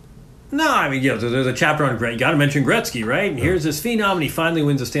 No, I mean, there's a chapter on Gretzky. You got to mention Gretzky, right? And here's this phenom, and he finally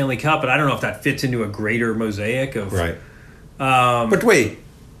wins the Stanley Cup. But I don't know if that fits into a greater mosaic of right. But wait,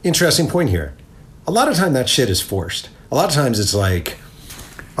 interesting point here. A lot of time that shit is forced. A lot of times it's like,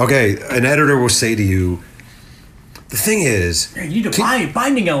 okay, an editor will say to you, the thing is, you need a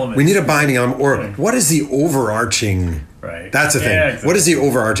binding element. We need a binding element, or what is the overarching? Right. That's the thing. Exactly. What is the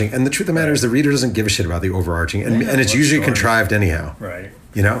overarching? And the truth of the matter is, the reader doesn't give a shit about the overarching, and it's usually contrived anyhow. Right.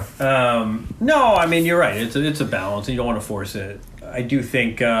 You know? No, I mean, you're right. It's a balance, and you don't want to force it. I do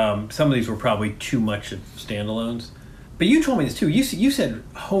think some of these were probably too much of standalones. But you told me this too. You said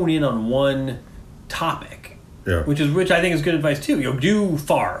hone in on one topic, which I think is good advice too. Do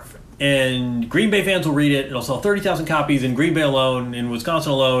Favre. And Green Bay fans will read it. It'll sell 30,000 copies in Green Bay alone, in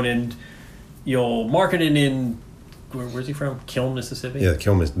Wisconsin alone, and you'll market it in where's he from? Kiln, Mississippi. Yeah, the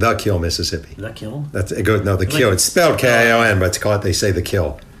Kill, Mississippi. Is that Kiln? That's it. Goes the Kill. It's spelled K-I-O-N, but it's called. They say the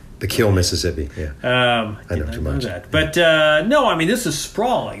Kill, Mississippi. Yeah. I know too much. That. But no, I mean this is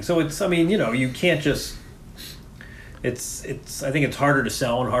sprawling. So it's. I mean, you can't just. It's. I think it's harder to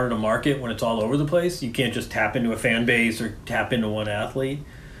sell and harder to market when it's all over the place. You can't just tap into a fan base or tap into one athlete.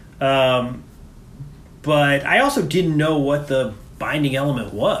 But I also didn't know what the binding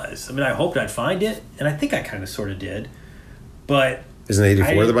element was. I mean, I hoped I'd find it, and I think I kind of sort of did. But isn't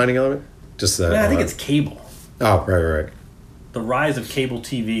 84 the binding element? Just that. I think it's cable. Oh, right. The rise of cable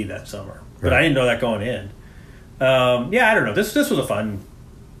TV that summer, but I didn't know that going in. I don't know. This was a fun.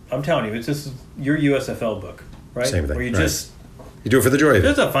 I'm telling you, this is your USFL book, right? Same thing. Where you you do it for the joy of it.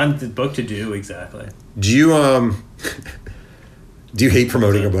 It's a fun book to do. Exactly. Do you do you hate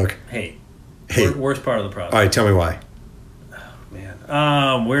promoting a book? Hate. Worst part of the process. All right, tell me why.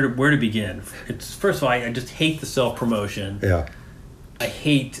 Oh man, where to begin? It's first of all, I just hate the self promotion. Yeah. I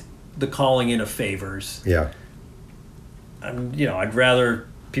hate the calling in of favors. Yeah. I'd rather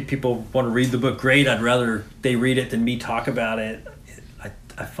people want to read the book. Great. I'd rather they read it than me talk about it.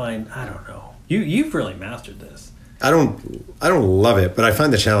 I find I don't know. You've really mastered this. I don't love it, but I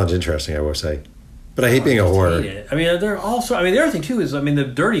find the challenge interesting. I will say. But I hate being a whore. I mean, the other thing too is,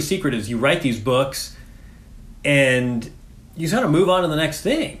 the dirty secret is you write these books, and you kind of move on to the next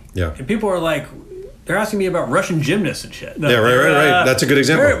thing. Yeah. And people are like, they're asking me about Russian gymnasts and shit. No, right. That's a good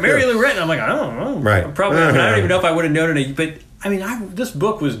example. Mary Lou Retton. I'm like, I don't know. Right. I don't even know if I would have known it. But I mean, this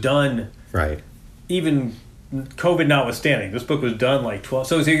book was done. Right. Even COVID notwithstanding, this book was done like 12.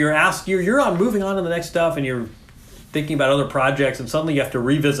 So you're on moving on to the next stuff, and you're thinking about other projects, and suddenly you have to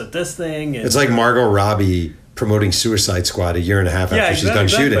revisit this thing. And, it's like Margot Robbie promoting Suicide Squad a year and a half after she's done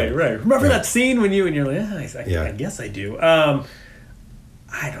shooting. Right. Remember that scene when you're like, I guess I do.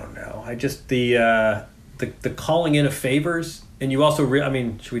 I don't know. I just the calling in of favors, and you also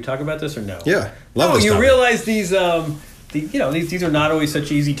should we talk about this or no? Yeah, love this you topic. realize these these are not always such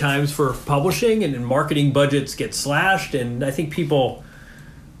easy times for publishing, and marketing budgets get slashed, and I think people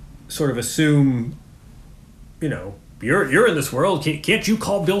sort of assume, you're in this world. Can't you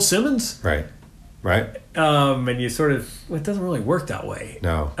call Bill Simmons? Right. And you sort of, it doesn't really work that way.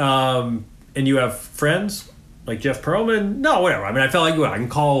 No. And you have friends like Jeff Pearlman. No, whatever. I felt like I can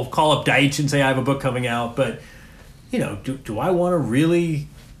call up Deitch and say I have a book coming out, but do I want to really?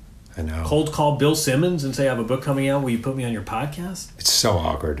 I know. Cold call Bill Simmons and say I have a book coming out. Will you put me on your podcast? It's so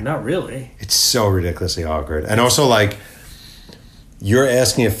awkward. Not really. It's so ridiculously awkward, and also like you're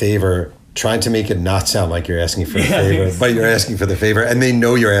asking a favor, trying to make it not sound like you're asking for a favor, but you're asking for the favor, and they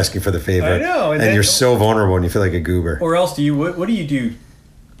know you're asking for the favor. I know, and you're so vulnerable, and you feel like a goober. Or else do you? What do you do?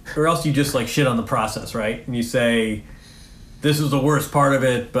 Or else you just like shit on the process, right? And you say, "This is the worst part of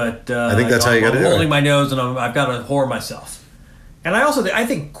it," but I think that's how you got to do it. I'm holding my nose, and I've got to whore myself. And I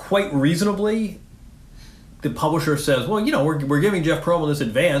think quite reasonably, the publisher says, "Well, we're giving Jeff Pearlman this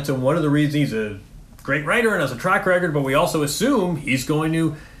advance, and one of the reasons he's a great writer and has a track record, but we also assume he's going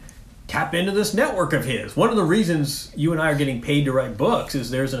to tap into this network of his. One of the reasons you and I are getting paid to write books is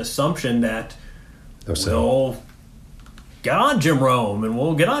there's an assumption that we'll get on Jim Rome and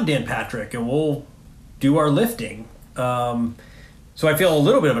we'll get on Dan Patrick and we'll do our lifting." So I feel a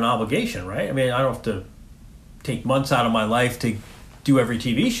little bit of an obligation, right? I don't have to take months out of my life to do every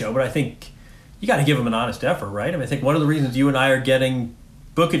TV show, but I think you got to give them an honest effort, right? I think one of the reasons you and I are getting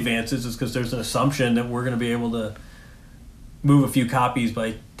book advances is because there's an assumption that we're going to be able to move a few copies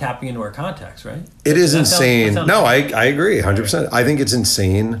by tapping into our contacts, right? It is That sounds- insane. that sounds- No, I agree 100%. I think it's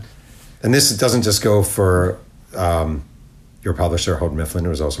insane. And this doesn't just go for your publisher, Houghton Mifflin, who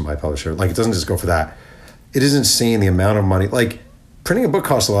was also my publisher. Like, it doesn't just go for that. It is insane the amount of money. Like, printing a book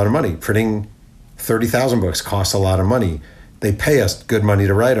costs a lot of money. Printing 30,000 books costs a lot of money. They pay us good money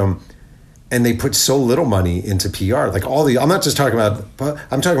to write them. And they put so little money into PR. Like, I'm not just talking about,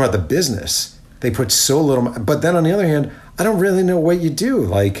 I'm talking about the business. They put so little, but then on the other hand, I don't really know what you do.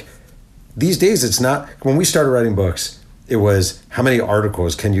 Like, these days, it's not, when we started writing books, it was how many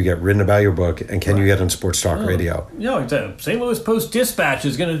articles can you get written about your book and can you get on sports talk radio? St. Louis Post-Dispatch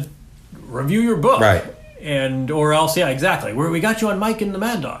is going to review your book. Right. Or else, yeah, exactly. We got you on Mike and the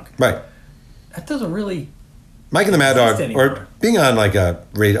Mad Dog. Right. That doesn't really... Mike and the Mad Dog, anymore. or being on like a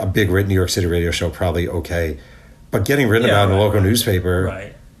big New York City radio show, probably okay. But getting written about in a local newspaper,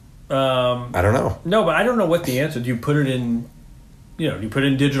 Right. I don't know. No, but I don't know what the answer. Do you put it in... do you put it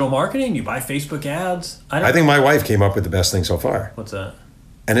in digital marketing? Do you buy Facebook ads? I think my wife came up with the best thing so far. What's that?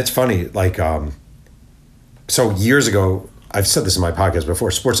 And it's funny, like, so years ago, I've said this in my podcast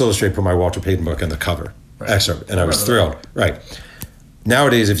before, Sports Illustrated put my Walter Payton book on the cover, excerpt, and I was thrilled. Right.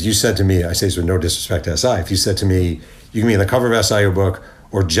 Nowadays, if you said to me, I say this with no disrespect to SI, if you said to me, you can be on the cover of SI, your book,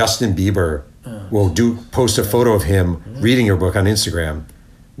 or Justin Bieber will post a photo of him reading your book on Instagram,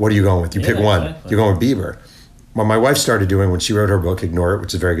 what are you going with? You pick one. Exactly. You're going with Bieber. What my wife started doing when she wrote her book, Ignore It, which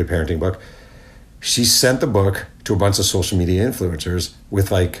is a very good parenting book, she sent the book to a bunch of social media influencers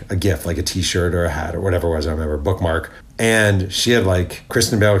with like a gift, like a t-shirt or a hat or whatever it was, I remember, bookmark. And she had like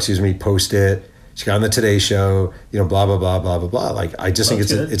Kristen Bell, post it. She got on the Today Show, blah, blah, blah, blah, blah, blah. Like, I just think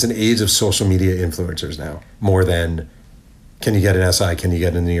it's an age of social media influencers now, more than can you get an SI, can you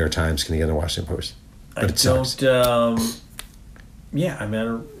get in the New York Times, can you get in the Washington Post? But it sucks. I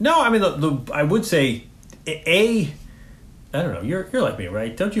would say, I don't know, you're like me,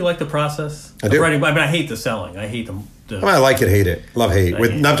 right? Don't you like the process I do. of writing? I mean, I hate the selling. I hate I like it, hate it. Love hate.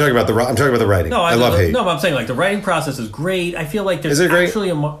 I'm talking about the writing. No, I love hate. No, but I'm saying like the writing process is great. I feel like there's Is it great?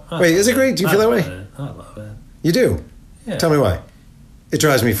 actually Wait, is it great? Do you feel that way? I love it. You do? Yeah. Tell me why. It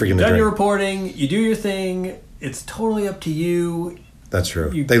drives me freaking to You've done drink. your reporting, you do your thing. It's totally up to you. That's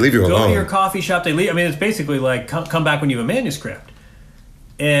true. They leave you Go alone. to your coffee shop. It's basically like come back when you have a manuscript,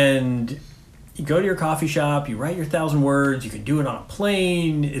 and you go to your coffee shop. You write your 1,000 words. You can do it on a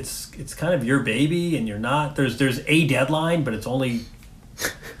plane. It's kind of your baby, and you're not. There's a deadline, but it's only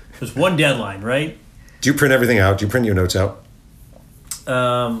there's one deadline, right? Do you print everything out? Do you print your notes out?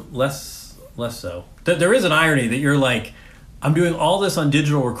 Less so. There is an irony that you're like, I'm doing all this on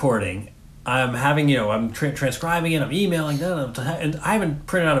digital recording. I'm having, I'm transcribing it, I'm emailing them, and I haven't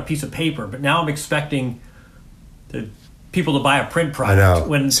printed out a piece of paper, but now I'm expecting people to buy a print product. I know.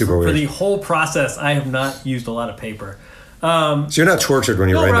 When Super for weird. the whole process, I have not used a lot of paper. So you're not tortured when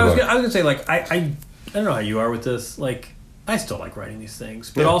you're writing the book? I was going to say, like, I don't know how you are with this. Like, I still like writing these things,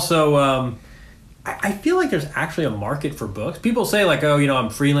 but Yeah. also, I feel like there's actually a market for books. People say, like, oh, I'm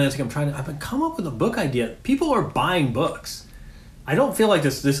freelancing, I've come up with a book idea. People are buying books. I don't feel like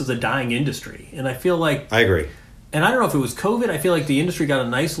this is a dying industry, and I feel like I agree. And I don't know if it was COVID. I feel like the industry got a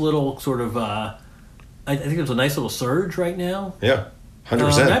nice little sort of. I think there's a nice little surge right now. Yeah,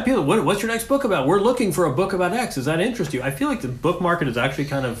 100%. People, what's your next book about? We're looking for a book about X. Does that interest you? I feel like the book market is actually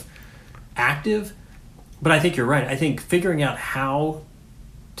kind of active, but I think you're right. I think figuring out how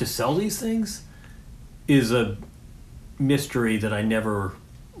to sell these things is a mystery that I never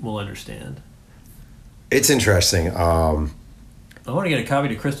will understand. It's interesting. I want to get a copy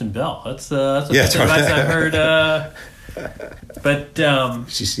to Kristen Bell. That's the Yeah, best advice I've heard. But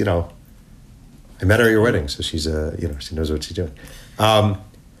she's, I met her at your wedding, so she's, she knows what she's doing.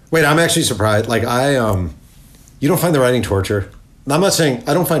 Wait, I'm actually surprised. Like, you don't find the writing torture? I'm not saying,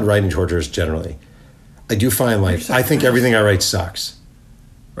 I don't find writing torturous generally. I do find, like, I think everything I write sucks.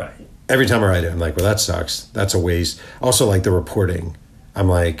 Right. Every time I write it, I'm like, well, that sucks. That's a waste. Also, like, the reporting. I'm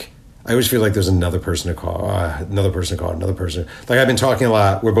like, I always feel like there's another person to call, another person to call, another person. Like, I've been talking a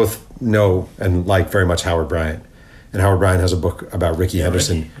lot. We're both know and like very much Howard Bryant. And Howard Bryant has a book about Ricky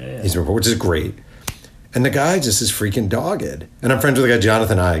Henderson, Ricky. Yeah. Which is great. And the guy just is freaking dogged. And I'm friends with the guy,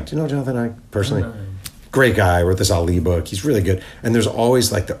 Jonathan Igue. Do you know Jonathan Igue personally? Great guy. Wrote this Ali book. He's really good. And there's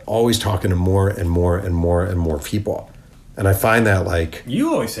always, like, they're always talking to more and more and more and more people. And I find that, like...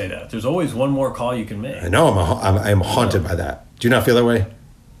 You always say that. There's always one more call you can make. I know. I'm haunted by that. Do you not feel that way?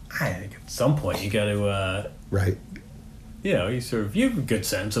 I think at some point you got to... Right. You have a good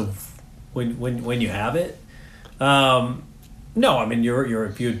sense of when you have it. No, I mean,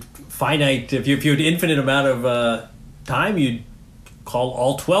 if you had infinite amount of time, you'd call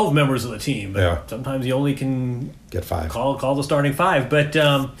all 12 members of the team. But Yeah. sometimes you only can Get 5. call the starting 5. But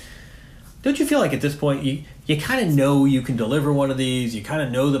don't you feel like at this point you kind of know you can deliver one of these? You kind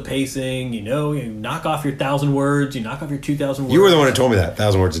of know the pacing. You knock off your 1,000 words. You knock off your 2,000 words. You were the one who told me that.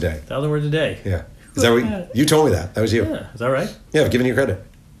 1,000 words a day. 1,000 words a day. Yeah. Is that what you told me that? That was you. Yeah. Is that right? Yeah, I've given you credit.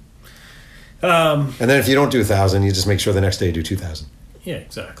 And then if you don't do 1,000, you just make sure the next day you do 2,000. Yeah,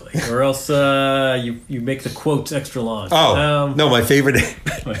 exactly. Or else you make the quotes extra long. Oh, no, my favorite.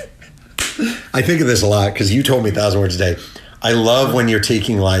 I think of this a lot because you told me 1,000 words a day. I love when you're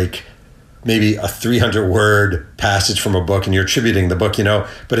taking like maybe a 300-word passage from a book and you're attributing the book,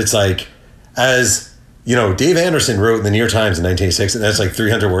 but it's like, as Dave Anderson wrote in the New York Times in 1986, and that's like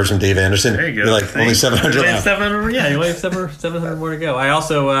 300 words from Dave Anderson. There you go. You're like, only 700 left. Yeah, you only have 700 more to go. I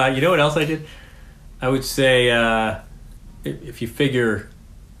also, you know what else I did? I would say, if you figure,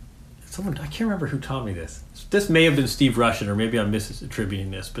 I can't remember who taught me this. This may have been Steve Rushin, or maybe I'm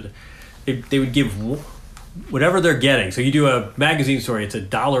misattributing this, but they would give whatever they're getting. So you do a magazine story, it's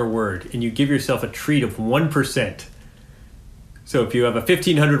 $1 a word, and you give yourself a treat of 1%. So if you have a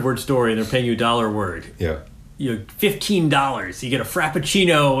 1,500 word story and they're paying you $1 a word, Yeah. $15, you get a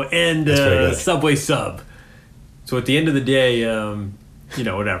Frappuccino and a Subway sub. So at the end of the day,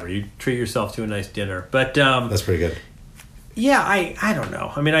 whatever, you treat yourself to a nice dinner. But That's pretty good. yeah, I don't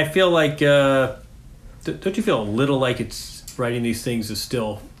know. I mean, I feel like, don't you feel a little like it's writing these things is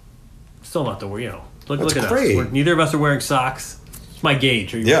still not the word, Look at great. us. Neither of us are wearing socks. It's my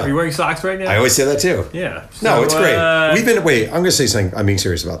gauge. Are you wearing socks right now? I always say that too. Yeah. No, it's great. I'm going to say something. I'm being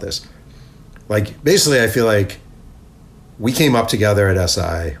serious about this. Like, basically, I feel like we came up together at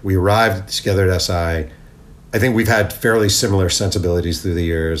SI. We arrived together at SI. I think we've had fairly similar sensibilities through the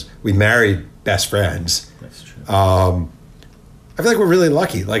years. We married best friends. That's true. I feel like we're really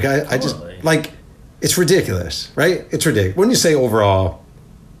lucky. Like, I just, Totally. like, it's ridiculous, right? It's ridiculous. When you say overall,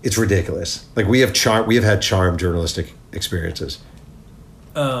 it's ridiculous. Like, we have had charmed journalistic experiences.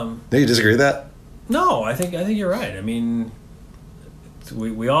 Do you disagree with that? No, I think you're right. I mean,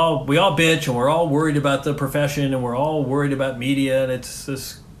 we all bitch and we're all worried about the profession and we're all worried about media and it's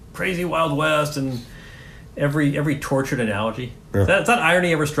this crazy Wild West and every tortured analogy. Yeah. Has that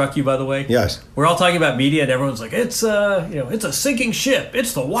irony ever struck you, by the way? Yes. We're all talking about media and everyone's like, it's it's a sinking ship.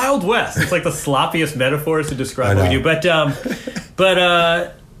 It's the Wild West. It's like the sloppiest metaphors to describe what we do.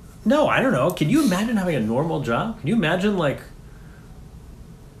 But no, I don't know. Can you imagine having a normal job? Can you imagine like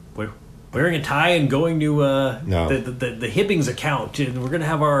wearing a tie and going to the Hibbings account and we're going to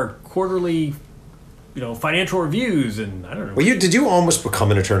have our quarterly financial reviews and I don't know. Well, did you almost become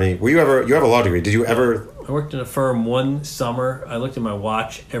an attorney? You have a law degree. Did you ever? I worked in a firm one summer. I looked at my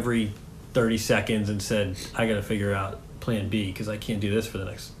watch every 30 seconds and said, I got to figure out plan B because I can't do this for the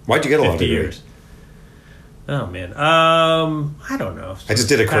next Why'd you get a law 50 degree? years. Oh, man. I don't know. I just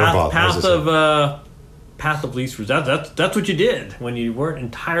did a curveball. Path of least resistance. That's what you did when you weren't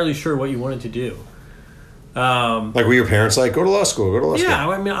entirely sure what you wanted to do. Like, were your parents like, go to law school, Yeah,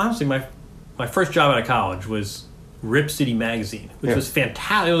 I mean, honestly, my first job out of college was Rip City Magazine, which was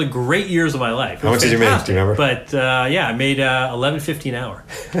fantastic. It was the great years of my life. How much did you make? Do you remember? But I made $11.50 an hour.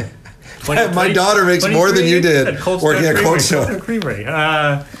 My daughter makes more than you did working at Cold Stone Creamery.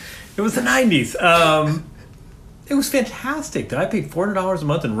 It was the 90s. It was fantastic. I paid $400 a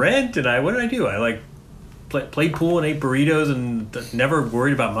month in rent, and what did I do? I played pool and ate burritos and never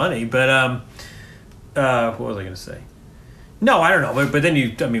worried about money. But what was I going to say? No, I don't know. But then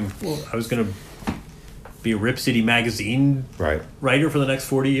I was going to be a Rip City Magazine writer for the next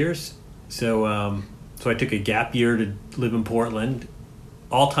 40 years. So I took a gap year to live in Portland.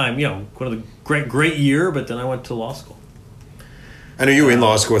 All time, one of the great year. But then I went to law school. And are you in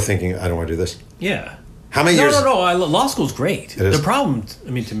law school thinking, I don't want to do this? Yeah. How many years? No. Law school's great. It is? The problem,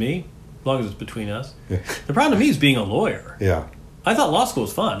 to me, as long as it's between us, the problem to me is being a lawyer. Yeah. I thought law school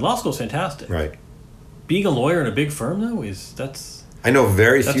was fun. Law school's fantastic. Right. Being a lawyer in a big firm, though, that's I know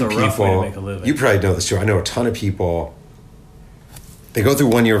very few a rough people. way to make a living. You probably know this too. I know a ton of people. They go through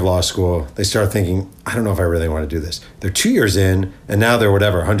 1 year of law school. They start thinking, I don't know if I really want to do this. They're 2 years in, and now they're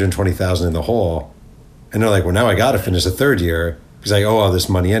 120,000 in the hole, and they're like, well, now I got to finish the third year because I owe all this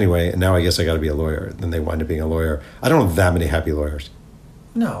money anyway, and now I guess I got to be a lawyer. And then they wind up being a lawyer. I don't know that many happy lawyers.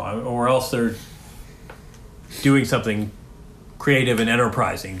 No, or else they're doing something creative and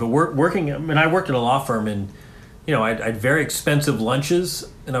enterprising. But I worked in a law firm, and I had very expensive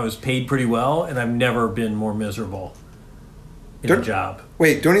lunches, and I was paid pretty well, and I've never been more miserable in a job.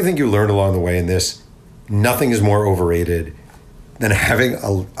 Wait, don't you think you learned along the way in this? Nothing is more overrated than having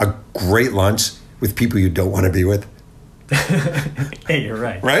a great lunch with people you don't want to be with. Hey, you're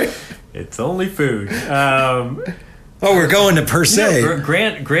right. Right? It's only food. Oh, we're going to per se.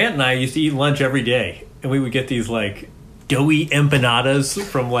 Grant and I used to eat lunch every day, and we would get these like doughy empanadas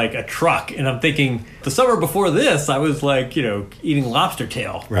from like a truck. And I'm thinking, the summer before this, I was like, eating lobster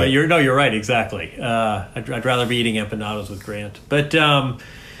tail. Right. But you're right, exactly. I'd rather be eating empanadas with Grant. But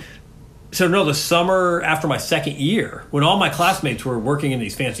so no, the summer after my second year, when all my classmates were working in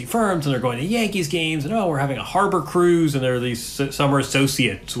these fancy firms and they're going to Yankees games, and we're having a harbor cruise, and there are these summer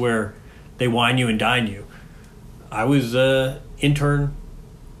associates where they wine you and dine you. I was intern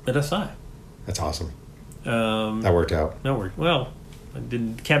at SI. That's awesome. That worked out. Well, it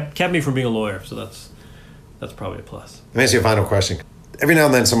didn't kept me from being a lawyer, so that's probably a plus. Let me ask you a final question. Every now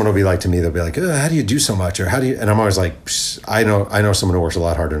and then, someone will be like to me, they'll be like, "How do you do so much?" Or "How do you?" And I'm always like, "I know someone who works a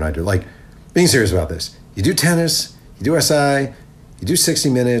lot harder than I do." Like, being serious about this, you do tennis, you do SI, you do 60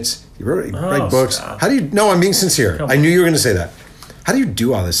 Minutes, you write books. Stop. How do you? No, I'm being sincere. Come I on. knew you were going to say that. How do you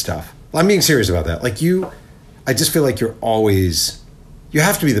do all this stuff? Well, I'm being serious about that. Like I just feel like you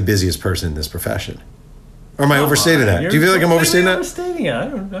have to be the busiest person in this profession. Or am I overstating that? Do you feel like I'm overstating that? Overstating it. I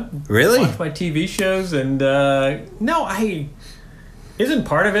don't know. Really? I watch my TV shows, and isn't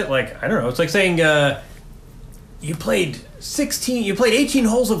part of it like, I don't know, it's like saying you played 18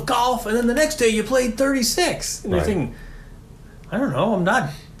 holes of golf, and then the next day you played 36. And Right. you're thinking, I don't know,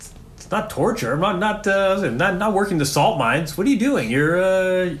 it's not torture. I'm not working the salt mines. What are you doing?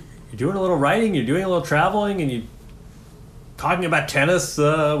 You're doing a little writing, you're doing a little traveling, and you're talking about tennis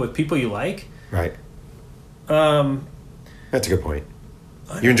with people you like. Right. That's a good point.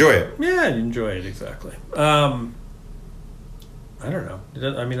 You enjoy it. Yeah, I enjoy it, exactly. I don't know. I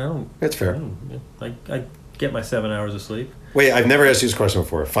don't... That's fair. I get my 7 hours of sleep. Wait, I've never asked you this question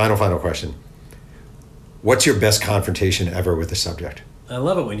before. Final question. What's your best confrontation ever with the subject? I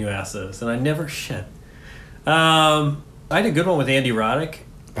love it when you ask this, and I never shit. I had a good one with Andy Roddick,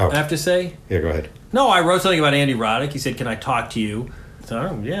 I have to say. Yeah, go ahead. No, I wrote something about Andy Roddick. He said, "Can I talk to you?"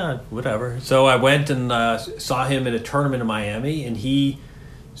 So, yeah, whatever. So I went and saw him at a tournament in Miami, and he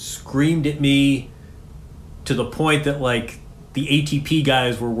screamed at me to the point that, like, the ATP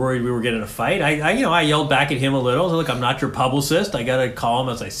guys were worried we were getting in a fight. I yelled back at him a little. I was like, "I'm not your publicist. I got to call him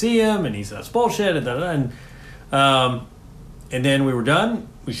as I see him." And he said, "That's bullshit." And then we were done.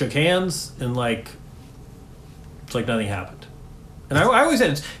 We shook hands, and it's like nothing happened. And I always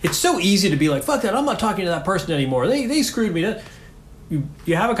said, it's so easy to be like, "Fuck that, I'm not talking to that person anymore. They screwed me."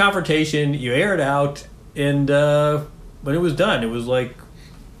 You have a confrontation, you air it out, and when it was done, it was like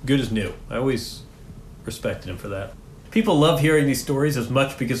good as new. I always respected him for that. People love hearing these stories as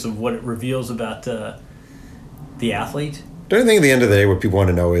much because of what it reveals about the athlete. Don't you think at the end of the day what people want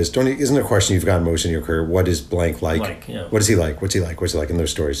to know is, isn't a question you've gotten most in your career, what is blank like? What is he like? What's he like? What's he like in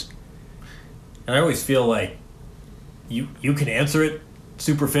those stories? And I always feel like you can answer it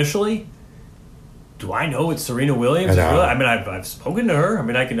superficially. Do I know it's Serena Williams? I mean, I've spoken to her. I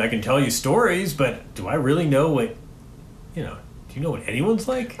mean, I can tell you stories, but do I really know what, do you know what anyone's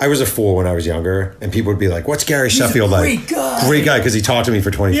like? I was a fool when I was younger, and people would be like, "What's Gary Sheffield like?" Great guy, because he talked to me for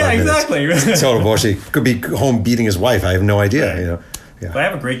 25 minutes. Yeah, exactly. Total bullshit. Could be home beating his wife. I have no idea. Right. Yeah. But I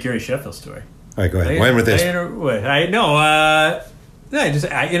have a great Gary Sheffield story. All right, go ahead. When with this?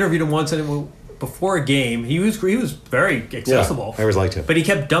 I interviewed him once, and before a game, he was very accessible. Yeah, I always liked him. But he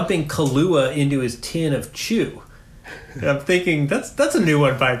kept dumping Kahlua into his tin of chew. And I'm thinking, that's a new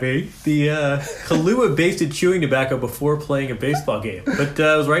one by me. The Kahlua-basted chewing tobacco before playing a baseball game. But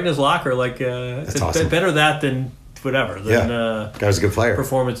it was right in his locker. That's awesome. Better that than whatever. Guy was a good player.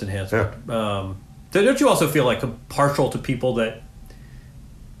 Performance enhancement. Yeah. Don't you also feel like partial to people that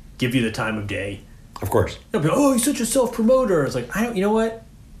give you the time of day? Of course. They'll be, "Oh, he's such a self-promoter." It's like, you know what?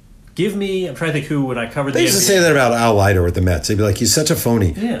 I'm trying to think who when I covered the They used to NBA. say that about Al Leiter with the Mets. They'd be like, "He's such a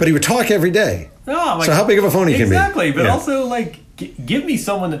phony," Yeah. but he would talk every day. No, So how big of a phony can be? Exactly, but Yeah. also give me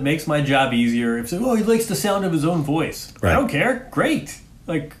someone that makes my job easier. If he likes the sound of his own voice, Right. I don't care. Great,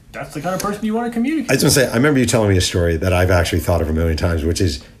 that's the kind of person you want to communicate. I was going to say, I remember you telling me a story that I've actually thought of a million times, which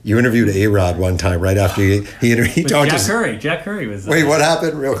is you interviewed A-Rod one time right after he talked Jack to Curry. Jack Curry was. Wait, what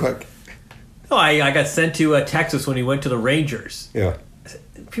happened? Real quick. No, I got sent to Texas when he went to the Rangers. Yeah.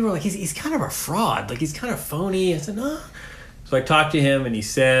 People were like, he's kind of a fraud. He's kind of phony. I said, no. So I talked to him, and he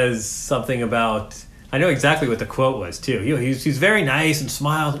says something about, I know exactly what the quote was, too. He's very nice and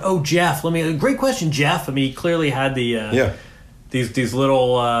smiled. "Oh, Jeff, great question, Jeff." I mean, he clearly had the these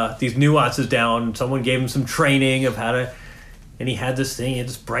little these nuances down. Someone gave him some training of how to, and he had this thing, he had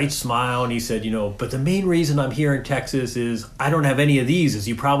this bright smile, and he said, "But the main reason I'm here in Texas is I don't have any of these, as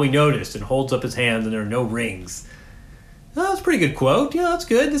you probably noticed," and holds up his hands, and there are no rings. Oh, that's a pretty good quote. Yeah, that's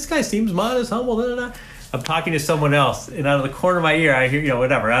good. This guy seems modest, humble. Da, da, da. I'm talking to someone else, and out of the corner of my ear, I hear,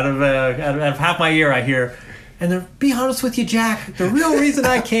 whatever. Out of half my ear, I hear, And to be honest with you, Jack, the real reason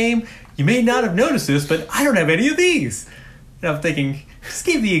I came, you may not have noticed this, but I don't have any of these. And I'm thinking, just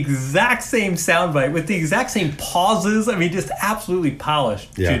gave the exact same soundbite with the exact same pauses. I mean, just absolutely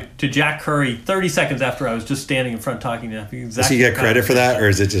polished to Jack Curry 30 seconds after I was just standing in front talking to him. Does he get credit for that, or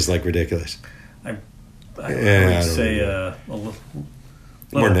is it just like ridiculous? I would say a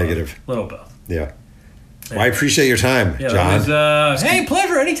more negative. A little both. Yeah. Well, I appreciate your time, John. Hey,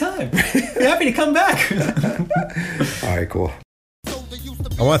 pleasure, anytime. Happy to come back. All right, cool.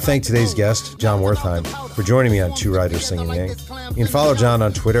 I want to thank today's guest, Jon Wertheim, for joining me on Two Writers Singing Yang. You can follow Jon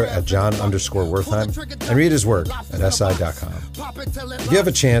on Twitter at Jon_Wertheim and read his work at SI.com. If you have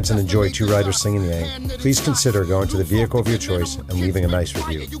a chance and enjoy Two Writers Singing Yang, please consider going to the vehicle of your choice and leaving a nice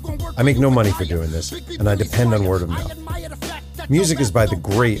review. I make no money for doing this, and I depend on word of mouth. Music is by the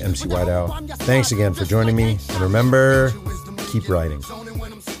great MC White Owl. Thanks again for joining me, and remember, keep writing.